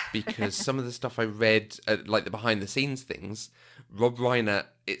 Yeah. Because some of the stuff I read, like the behind the scenes things, Rob Reiner,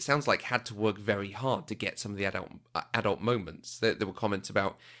 it sounds like had to work very hard to get some of the adult moments. There were comments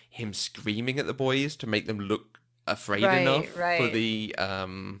about him screaming at the boys to make them look afraid enough for the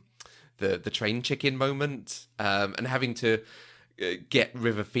train chicken moment, and having to get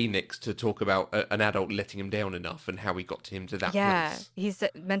River Phoenix to talk about an adult letting him down enough and how we got to him to that place. Yeah, he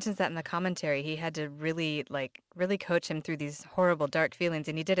mentions that in the commentary. He had to really coach him through these horrible, dark feelings,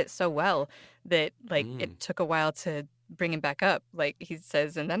 and he did it so well that it took a while to bring him back up. Like he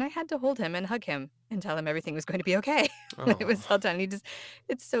says, and then I had to hold him and hug him and tell him everything was going to be okay. It was all done.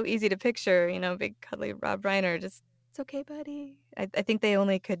 It's so easy to picture, big cuddly Rob Reiner, just, it's okay, buddy. I think they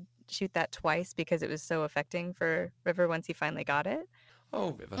only could shoot that twice because it was so affecting for River once he finally got it.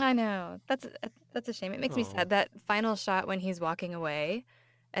 Oh, River. I know. That's a shame. It makes me sad. That final shot when he's walking away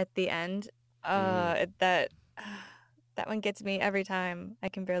at the end, that one gets me every time. I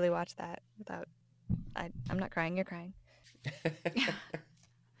can barely watch that without... I'm not crying. You're crying.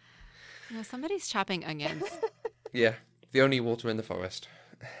 Somebody's chopping onions. Yeah, the only water in the forest.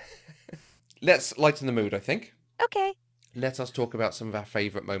 Let's lighten the mood, I think. Okay. Let us talk about some of our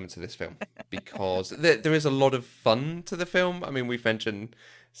favourite moments of this film, because there is a lot of fun to the film. I mean, we've mentioned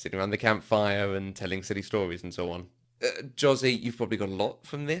sitting around the campfire and telling silly stories and so on. Josie, you've probably got a lot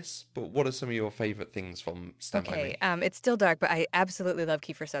from this, but what are some of your favourite things from Stand By Okay, Me? it's still dark, but I absolutely love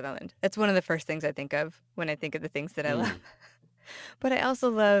Kiefer Sutherland. That's one of the first things I think of when I think of the things that I love. Mm. But I also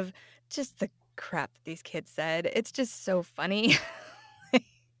love just the crap that these kids said. It's just so funny.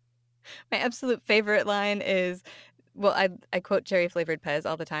 My absolute favorite line is, well, I quote Cherry Flavored Pez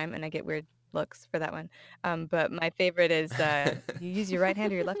all the time, and I get weird looks for that one. But my favorite is, you use your right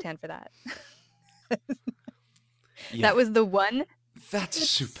hand or your left hand for that. Yeah, That was the one. that's a It's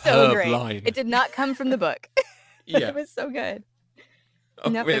so superb great. line. It did not come from the book, but Yeah. it was so good. Oh,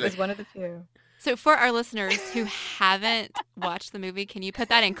 Nope, really? it was one of the few. So for our listeners who haven't watched the movie, can you put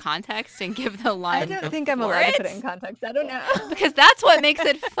that in context and give the I line don't think I'm for allowed to put it in context. I don't know. Because that's what makes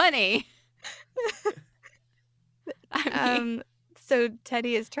it funny. I mean, So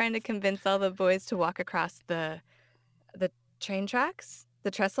Teddy is trying to convince all the boys to walk across the train tracks, the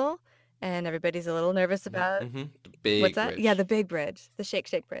trestle, and everybody's a little nervous about The big what's that? bridge. Yeah, the big bridge, the Shake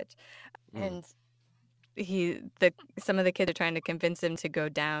Shake Bridge. Mm. And some of the kids are trying to convince him to go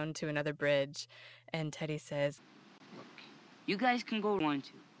down to another bridge, and Teddy says, Look, you guys can go one,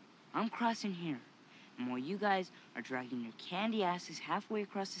 two. I'm crossing here. And while you guys are dragging your candy asses halfway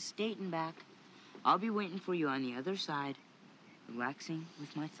across the state and back, I'll be waiting for you on the other side, relaxing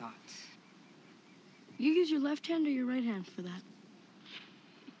with my thoughts. You use your left hand or your right hand for that?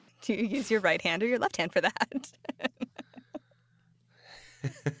 "Do you use your right hand or your left hand for that?"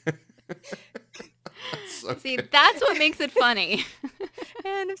 So see, good. that's what makes it funny.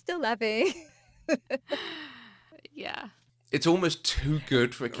 And I'm still laughing. Yeah. It's almost too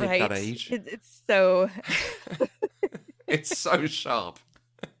good for a kid Right? that age. It's so. It's so sharp.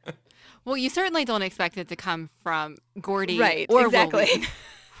 Well, you certainly don't expect it to come from Gordy Right, or Will exactly. Wheaton.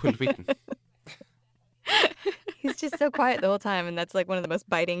 Will Wheaton. He's just so quiet the whole time, and that's like one of the most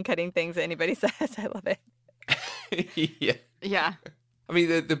biting, cutting things that anybody says. I love it. Yeah. Yeah. I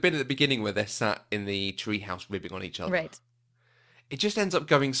mean, the bit at the beginning where they're sat in the treehouse ribbing on each other. Right. It just ends up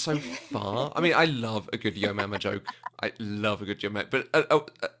going so far. I mean, I love a good Yo Mama joke. I love a good Yo Mama. But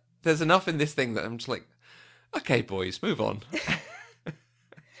there's enough in this thing that I'm just like, okay, boys, move on.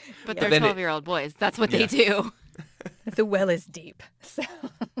 But Yeah. they're Then it- 12-year-old boys. That's what Yeah. they do. The well is deep. So.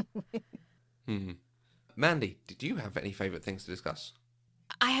 Hmm. Mandy, did you have any favourite things to discuss?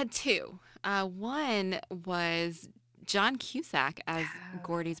 I had two. One was John Cusack as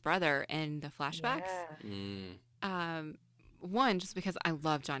Gordy's brother in the flashbacks. Mm. One, just because I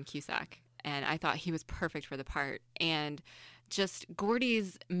love John Cusack and I thought he was perfect for the part. And just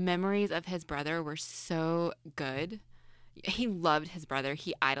Gordy's memories of his brother were so good. He loved his brother.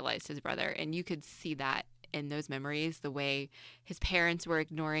 He idolized his brother. And you could see that in those memories, the way his parents were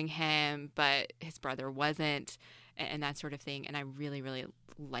ignoring him, but his brother wasn't, and that sort of thing. And I really, really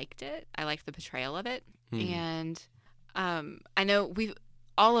liked it. I liked the portrayal of it. And I know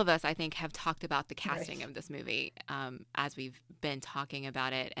all of us, I think, have talked about the casting Right. of this movie as we've been talking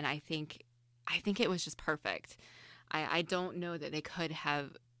about it. And I think it was just perfect. I don't know that they could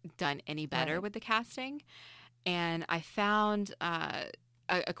have done any better Right. with the casting. And I found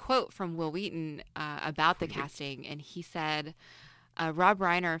a quote from Will Wheaton about the casting, and he said, Rob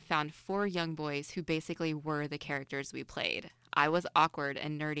Reiner found 4 young boys who basically were the characters we played. I was awkward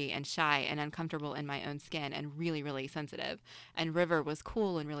and nerdy and shy and uncomfortable in my own skin and really, really sensitive. And River was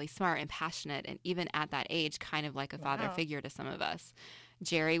cool and really smart and passionate, and even at that age, kind of like a father Wow. figure to some of us.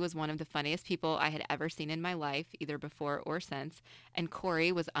 Jerry was one of the funniest people I had ever seen in my life, either before or since. And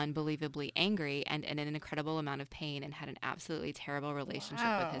Corey was unbelievably angry and in an incredible amount of pain and had an absolutely terrible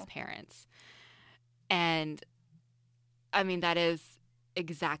relationship with his Wow. parents. And I mean, that is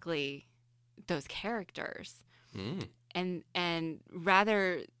exactly those characters. Mm. And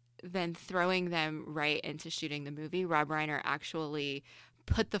rather than throwing them right into shooting the movie, Rob Reiner actually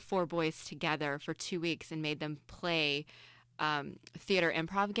put the 4 boys together for 2 weeks and made them play theater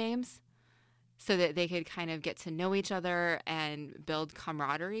improv games so that they could kind of get to know each other and build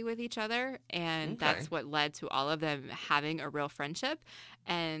camaraderie with each other. And Okay. that's what led to all of them having a real friendship.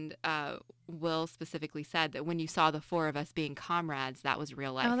 And Will specifically said that when you saw the 4 of us being comrades, that was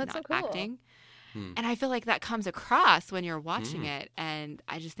real life, that's so not cool. acting. Hmm. And I feel like that comes across when you're watching it. And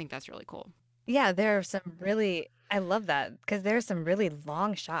I just think that's really cool. Yeah, there are some really. I love that because there are some really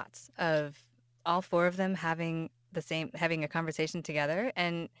long shots of all 4 of them having a conversation together,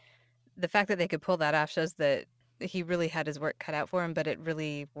 and the fact that they could pull that off shows that he really had his work cut out for him, but it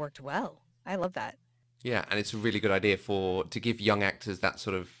really worked well. I love that. Yeah, and it's a really good idea to give young actors that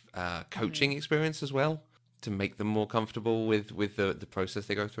sort of coaching experience as well, to make them more comfortable with the process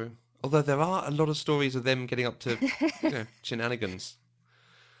they go through. Although there are a lot of stories of them getting up to shenanigans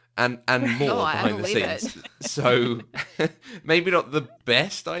and more Oh, I behind the believe it. scenes. So maybe not the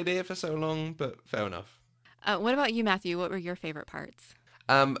best idea for so long, but fair enough. What about you, Matthew? What were your favorite parts?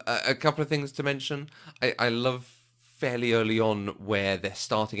 A couple of things to mention. I love fairly early on where they're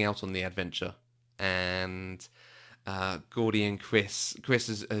starting out on the adventure, and Gordy and Chris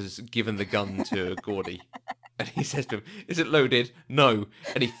has given the gun to Gordy, and he says to him, "Is it loaded?" "No,"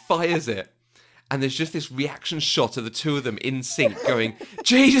 and he fires it, and there's just this reaction shot of the two of them in sync, going,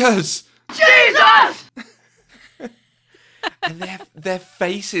 "Jesus, Jesus!" And their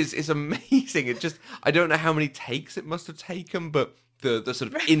faces is amazing. It just, I don't know how many takes it must have taken, but the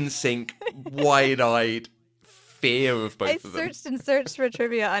sort of in sync, wide-eyed fear of both I of them. searched and searched for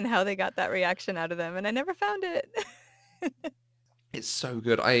trivia on how they got that reaction out of them, and I never found it. It's so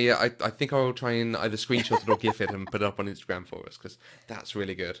good. I think I will try and either screenshot it or GIF it and put it up on Instagram for us, because that's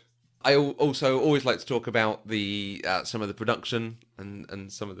really good. I also always like to talk about the some of the production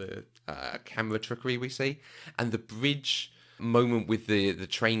and some of the camera trickery we see, and the bridge moment with the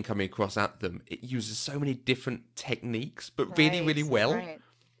train coming across at them. It uses so many different techniques, but really well. Right.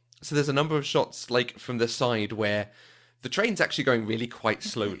 So there's a number of shots like from the side where the train's actually going really quite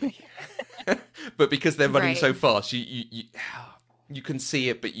slowly, but because they're running so Right. fast, you can see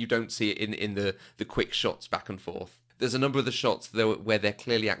it, but you don't see it in the quick shots back and forth. There's a number of the shots though where they're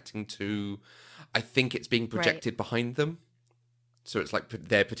clearly acting to, I think it's being projected behind them, so it's like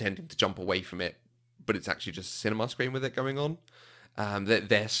they're pretending to jump away from it, but it's actually just a cinema screen with it going on.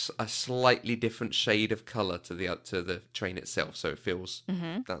 There's a slightly different shade of color to the train itself, so it feels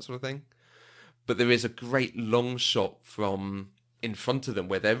that sort of thing. But there is a great long shot from in front of them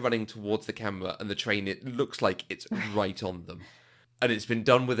where they're running towards the camera, and the train, it looks like it's right on them. And it's been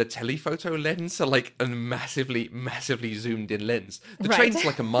done with a telephoto lens, so like a massively zoomed in lens. The Right. train's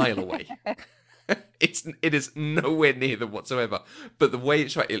like a mile away. It is nowhere near them whatsoever. But the way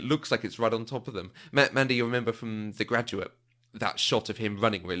it's shot, it looks like it's right on top of them. Mandy, you remember from The Graduate, that shot of him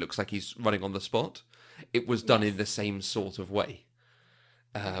running where it looks like he's running on the spot? It was done in the same sort of way.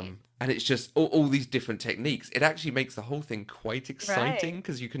 And it's just all these different techniques. It actually makes the whole thing quite exciting,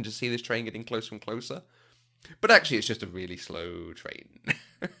 because you can just see this train getting closer and closer. But actually, it's just a really slow train.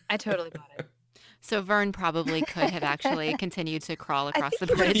 I totally bought it. So Vern probably could have actually continued to crawl across the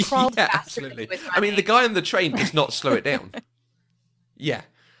think he would've bridge. crawled Yeah, faster than absolutely. he was I mean, the running. guy on the train does not slow it down. Yeah.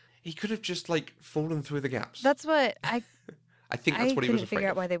 He could have just, like, fallen through the gaps. That's what I think I that's what he was couldn't afraid figure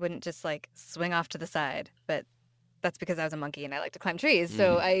out of. why they wouldn't just like swing off to the side, but that's because I was a monkey and I like to climb trees.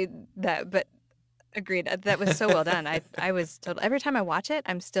 So but agreed. That was so well done. I was total. Every time I watch it,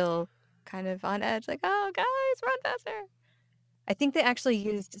 I'm still kind of on edge, like, oh guys, run faster. I think they actually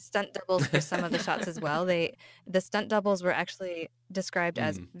used stunt doubles for some of the shots as well. The stunt doubles were actually described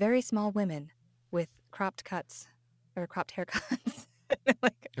as very small women with cropped cuts or cropped haircuts.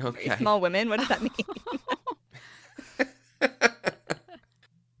 Like, very Okay. small women. What does that mean?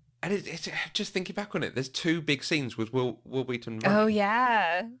 And it's just thinking back on it, there's two big scenes with Will Wheaton running. Oh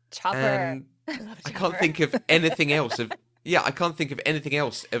yeah, Chopper. And I love I Chopper. can't think of anything else I can't think of anything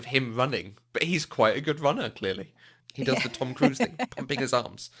else of him running. But he's quite a good runner, clearly. He does the Tom Cruise thing, pumping his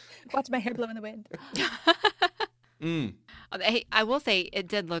arms. Watch my hair blow in the wind. I will say it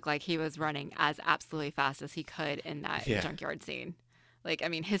did look like he was running as absolutely fast as he could in that junkyard scene. Like, I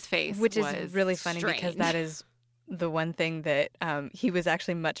mean, his face Which was is really funny because strained. that is the one thing that he was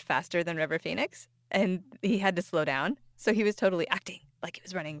actually much faster than River Phoenix, and he had to slow down. So he was totally acting like he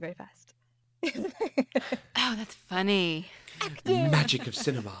was running very fast. Oh, that's funny. Magic of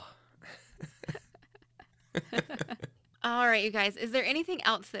cinema. All right, you guys. Is there anything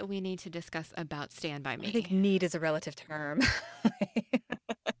else that we need to discuss about Stand By Me? I think need is a relative term.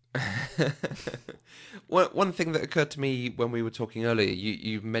 One thing that occurred to me when we were talking earlier,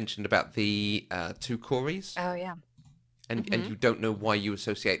 you mentioned about the two Coreys, Oh yeah. and you don't know why you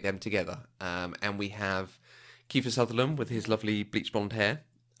associate them together. And we have Kiefer Sutherland with his lovely bleach blonde hair.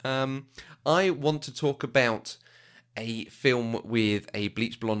 I want to talk about a film with a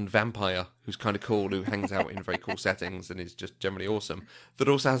bleach blonde vampire who's kind of cool, who hangs out in very cool settings and is just generally awesome, that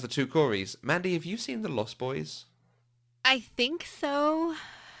also has the two Coreys. Mandy, have you seen The Lost Boys? I think so.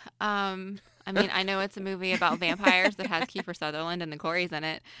 I mean, I know it's a movie about vampires that has Kiefer Sutherland and the Coreys in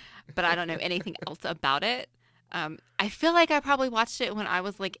it, but I don't know anything else about it. I feel like I probably watched it when I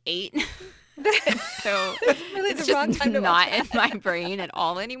was like 8. So Really it's the wrong just time to not watch in my brain at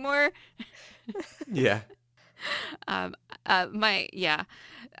all anymore. Yeah. I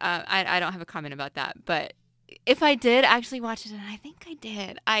don't have a comment about that, but if I did actually watch it, and I think I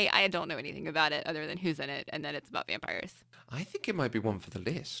did, I don't know anything about it other than who's in it and that it's about vampires. I think it might be one for the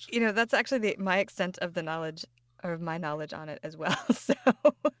list. You know, that's actually my extent of the knowledge of my knowledge on it as well. So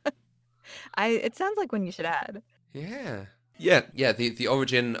it sounds like one you should add. Yeah. Yeah. The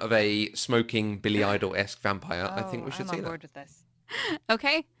origin of a smoking Billy Idol-esque vampire. I think we should I'm see on that. board with this.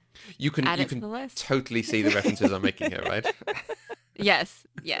 Okay. You can Add it to the list. totally see the references I'm making here, right? Yes.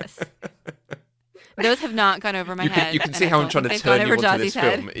 Those have not gone over my head. You can and see I how I'm don't trying to think they've turn gone you over onto this Jazzy's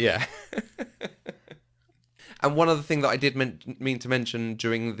head. film. Yeah. And one other thing that I did mean to mention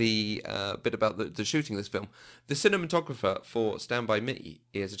during the bit about the shooting of this film, the cinematographer for Stand By Me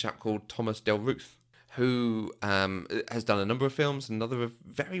is a chap called Thomas Del Ruth, who has done a number of films, another of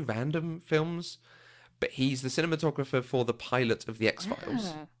very random films, but he's the cinematographer for the pilot of The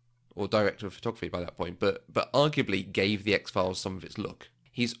X-Files, or director of photography by that point, but arguably gave The X-Files some of its look.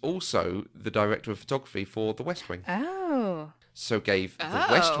 He's also the director of photography for The West Wing. Oh. So gave The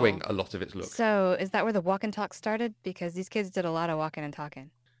West Wing a lot of its look. So is that where the walk and talk started? Because these kids did a lot of walking and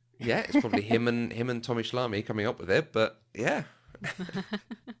talking. Yeah, it's probably him and Tommy Shalami coming up with it, but yeah.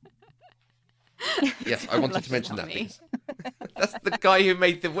 Yes, I wanted to mention that, Shalami. please. That's the guy who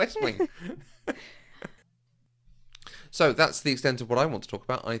made The West Wing. So that's the extent of what I want to talk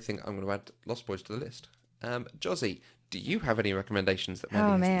about. I think I'm going to add Lost Boys to the list. Josie, do you have any recommendations that Mandy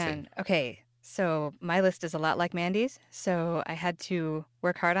Oh, hasn't man. seen? Okay. So my list is a lot like Mandy's. So I had to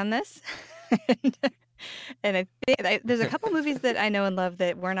work hard on this. And I think there's a couple movies that I know and love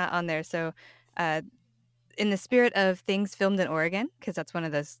that were not on there. So in the spirit of things filmed in Oregon, because that's one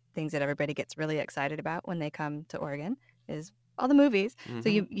of those things that everybody gets really excited about when they come to Oregon, is all the movies. So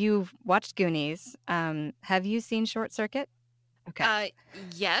you've watched Goonies. Have you seen Short Circuit? Okay.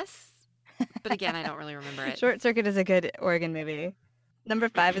 Yes. But again, I don't really remember it. Short Circuit is a good Oregon movie. Number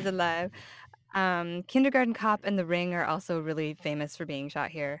 5 is Alive. Kindergarten Cop and The Ring are also really famous for being shot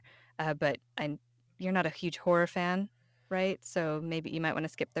here. But you're not a huge horror fan, right? So maybe you might want to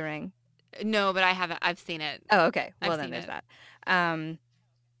skip The Ring. No, but I haven't. I've seen it. Oh, okay. Well, I've then seen there's it. that.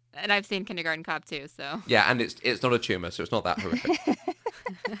 And I've seen Kindergarten Cop too, so. Yeah, and it's not a tumor, so it's not that horrific.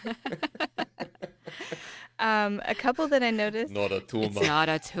 A couple that I noticed. Not a It's tumor. not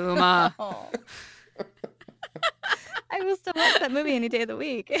a tumor. I will still watch that movie any day of the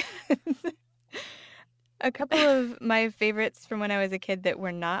week. A couple of my favorites from when I was a kid that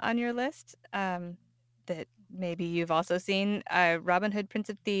were not on your list, that maybe you've also seen, Robin Hood, Prince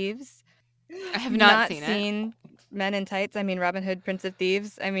of Thieves. I have not seen it. Men in Tights. I mean, Robin Hood, Prince of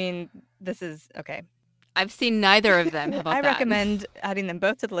Thieves. I mean, this is okay. I've seen neither of them. How about I that? recommend adding them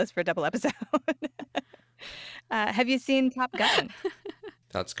both to the list for a double episode. Have you seen Top Gun?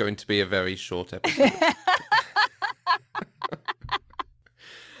 That's going to be a very short episode.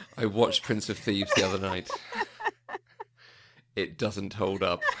 I watched Prince of Thieves the other night. It doesn't hold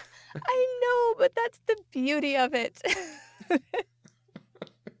up. I know, but that's the beauty of it.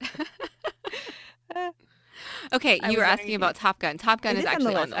 Okay, I you were was asking about Top Gun. Top Gun It is on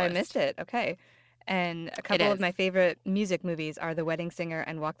actually the on list. the list. I missed it. Okay. And a couple of is. my favorite music movies are The Wedding Singer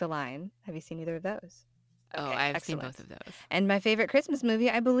and Walk the Line. Have you seen either of those? Oh, Okay, I've seen excellent. both of those. And my favorite Christmas movie,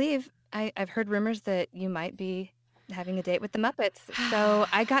 I believe, I've heard rumors that you might be having a date with the Muppets. So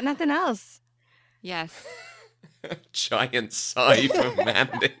I got nothing else. Yes. Giant sigh from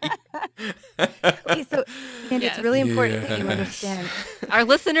Mandy. Okay, so and it's Yes. really important that you Yes. understand Our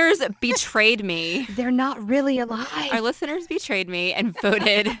listeners betrayed me. they're not really alive. Our listeners betrayed me and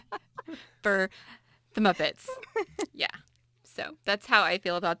voted for the Muppets. Yeah. So that's how I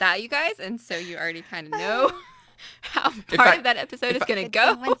feel about that, you guys. And so you already kind of know how part fact- of that episode in is fact- going to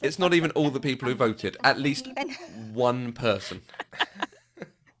go. It's not even all the people who voted. At least one person.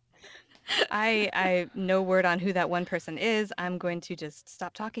 I no word on who that one person is. I'm going to just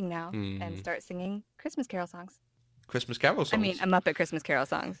stop talking now and start singing Christmas Carol songs. Christmas Carol songs. I mean, a Muppet Christmas Carol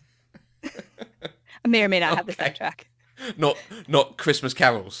songs. I may or may not have the Okay. soundtrack. Not Christmas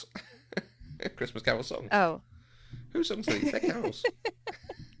carols. Christmas Carol songs. Oh, Who songs these? They're carols.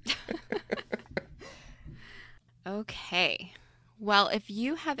 Okay. Well, if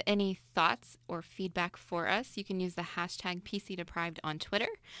you have any thoughts or feedback for us, you can use the hashtag PCDeprived on Twitter.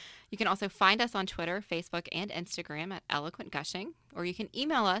 You can also find us on Twitter, Facebook, and Instagram at Eloquent Gushing, or you can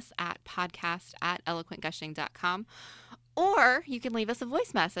email us at podcast@eloquentgushing.com, or you can leave us a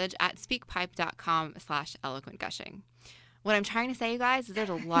voice message at speakpipe.com/eloquentgushing. What I'm trying to say, you guys, is there's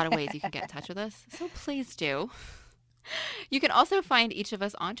a lot of ways you can get in touch with us, so please do. You can also find each of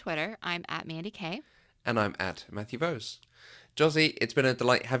us on Twitter. I'm at Mandy K. And I'm at Matthew Vose. Josie, it's been a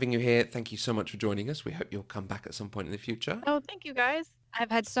delight having you here. Thank you so much for joining us. We hope you'll come back at some point in the future. oh, thank you guys.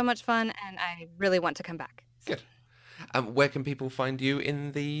 I've had so much fun, and I really want to come back. Good. Where can people find you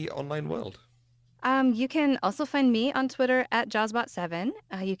in the online world? You can also find me on Twitter at JawsBot7.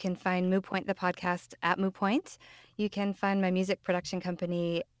 You can find Moo Point, the podcast, at Moo Point. You can find my music production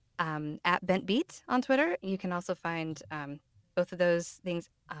company at Bent Beat on Twitter. You can also find both of those things,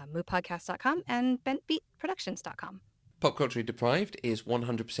 moopodcast.com and bentbeatproductions.com. Pop Culture Deprived is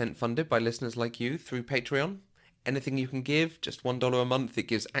 100% funded by listeners like you through Patreon. Anything you can give, just $1 a month, it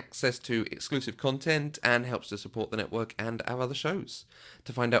gives access to exclusive content and helps to support the network and our other shows.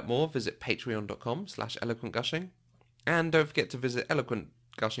 To find out more, visit patreon.com/eloquentgushing. And don't forget to visit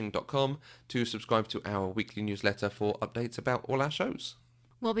eloquentgushing.com to subscribe to our weekly newsletter for updates about all our shows.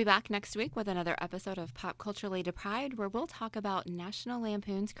 We'll be back next week with another episode of Pop Culturally Deprived, where we'll talk about National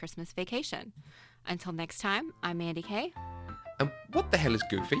Lampoon's Christmas Vacation. Until next time, I'm Mandy Kay. And what the hell is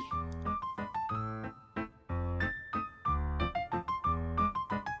Goofy?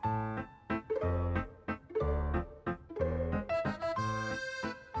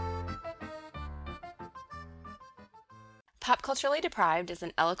 Pop Culturally Deprived is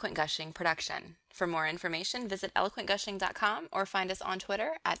an Eloquent Gushing production. For more information, visit eloquentgushing.com or find us on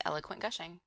Twitter at eloquentgushing.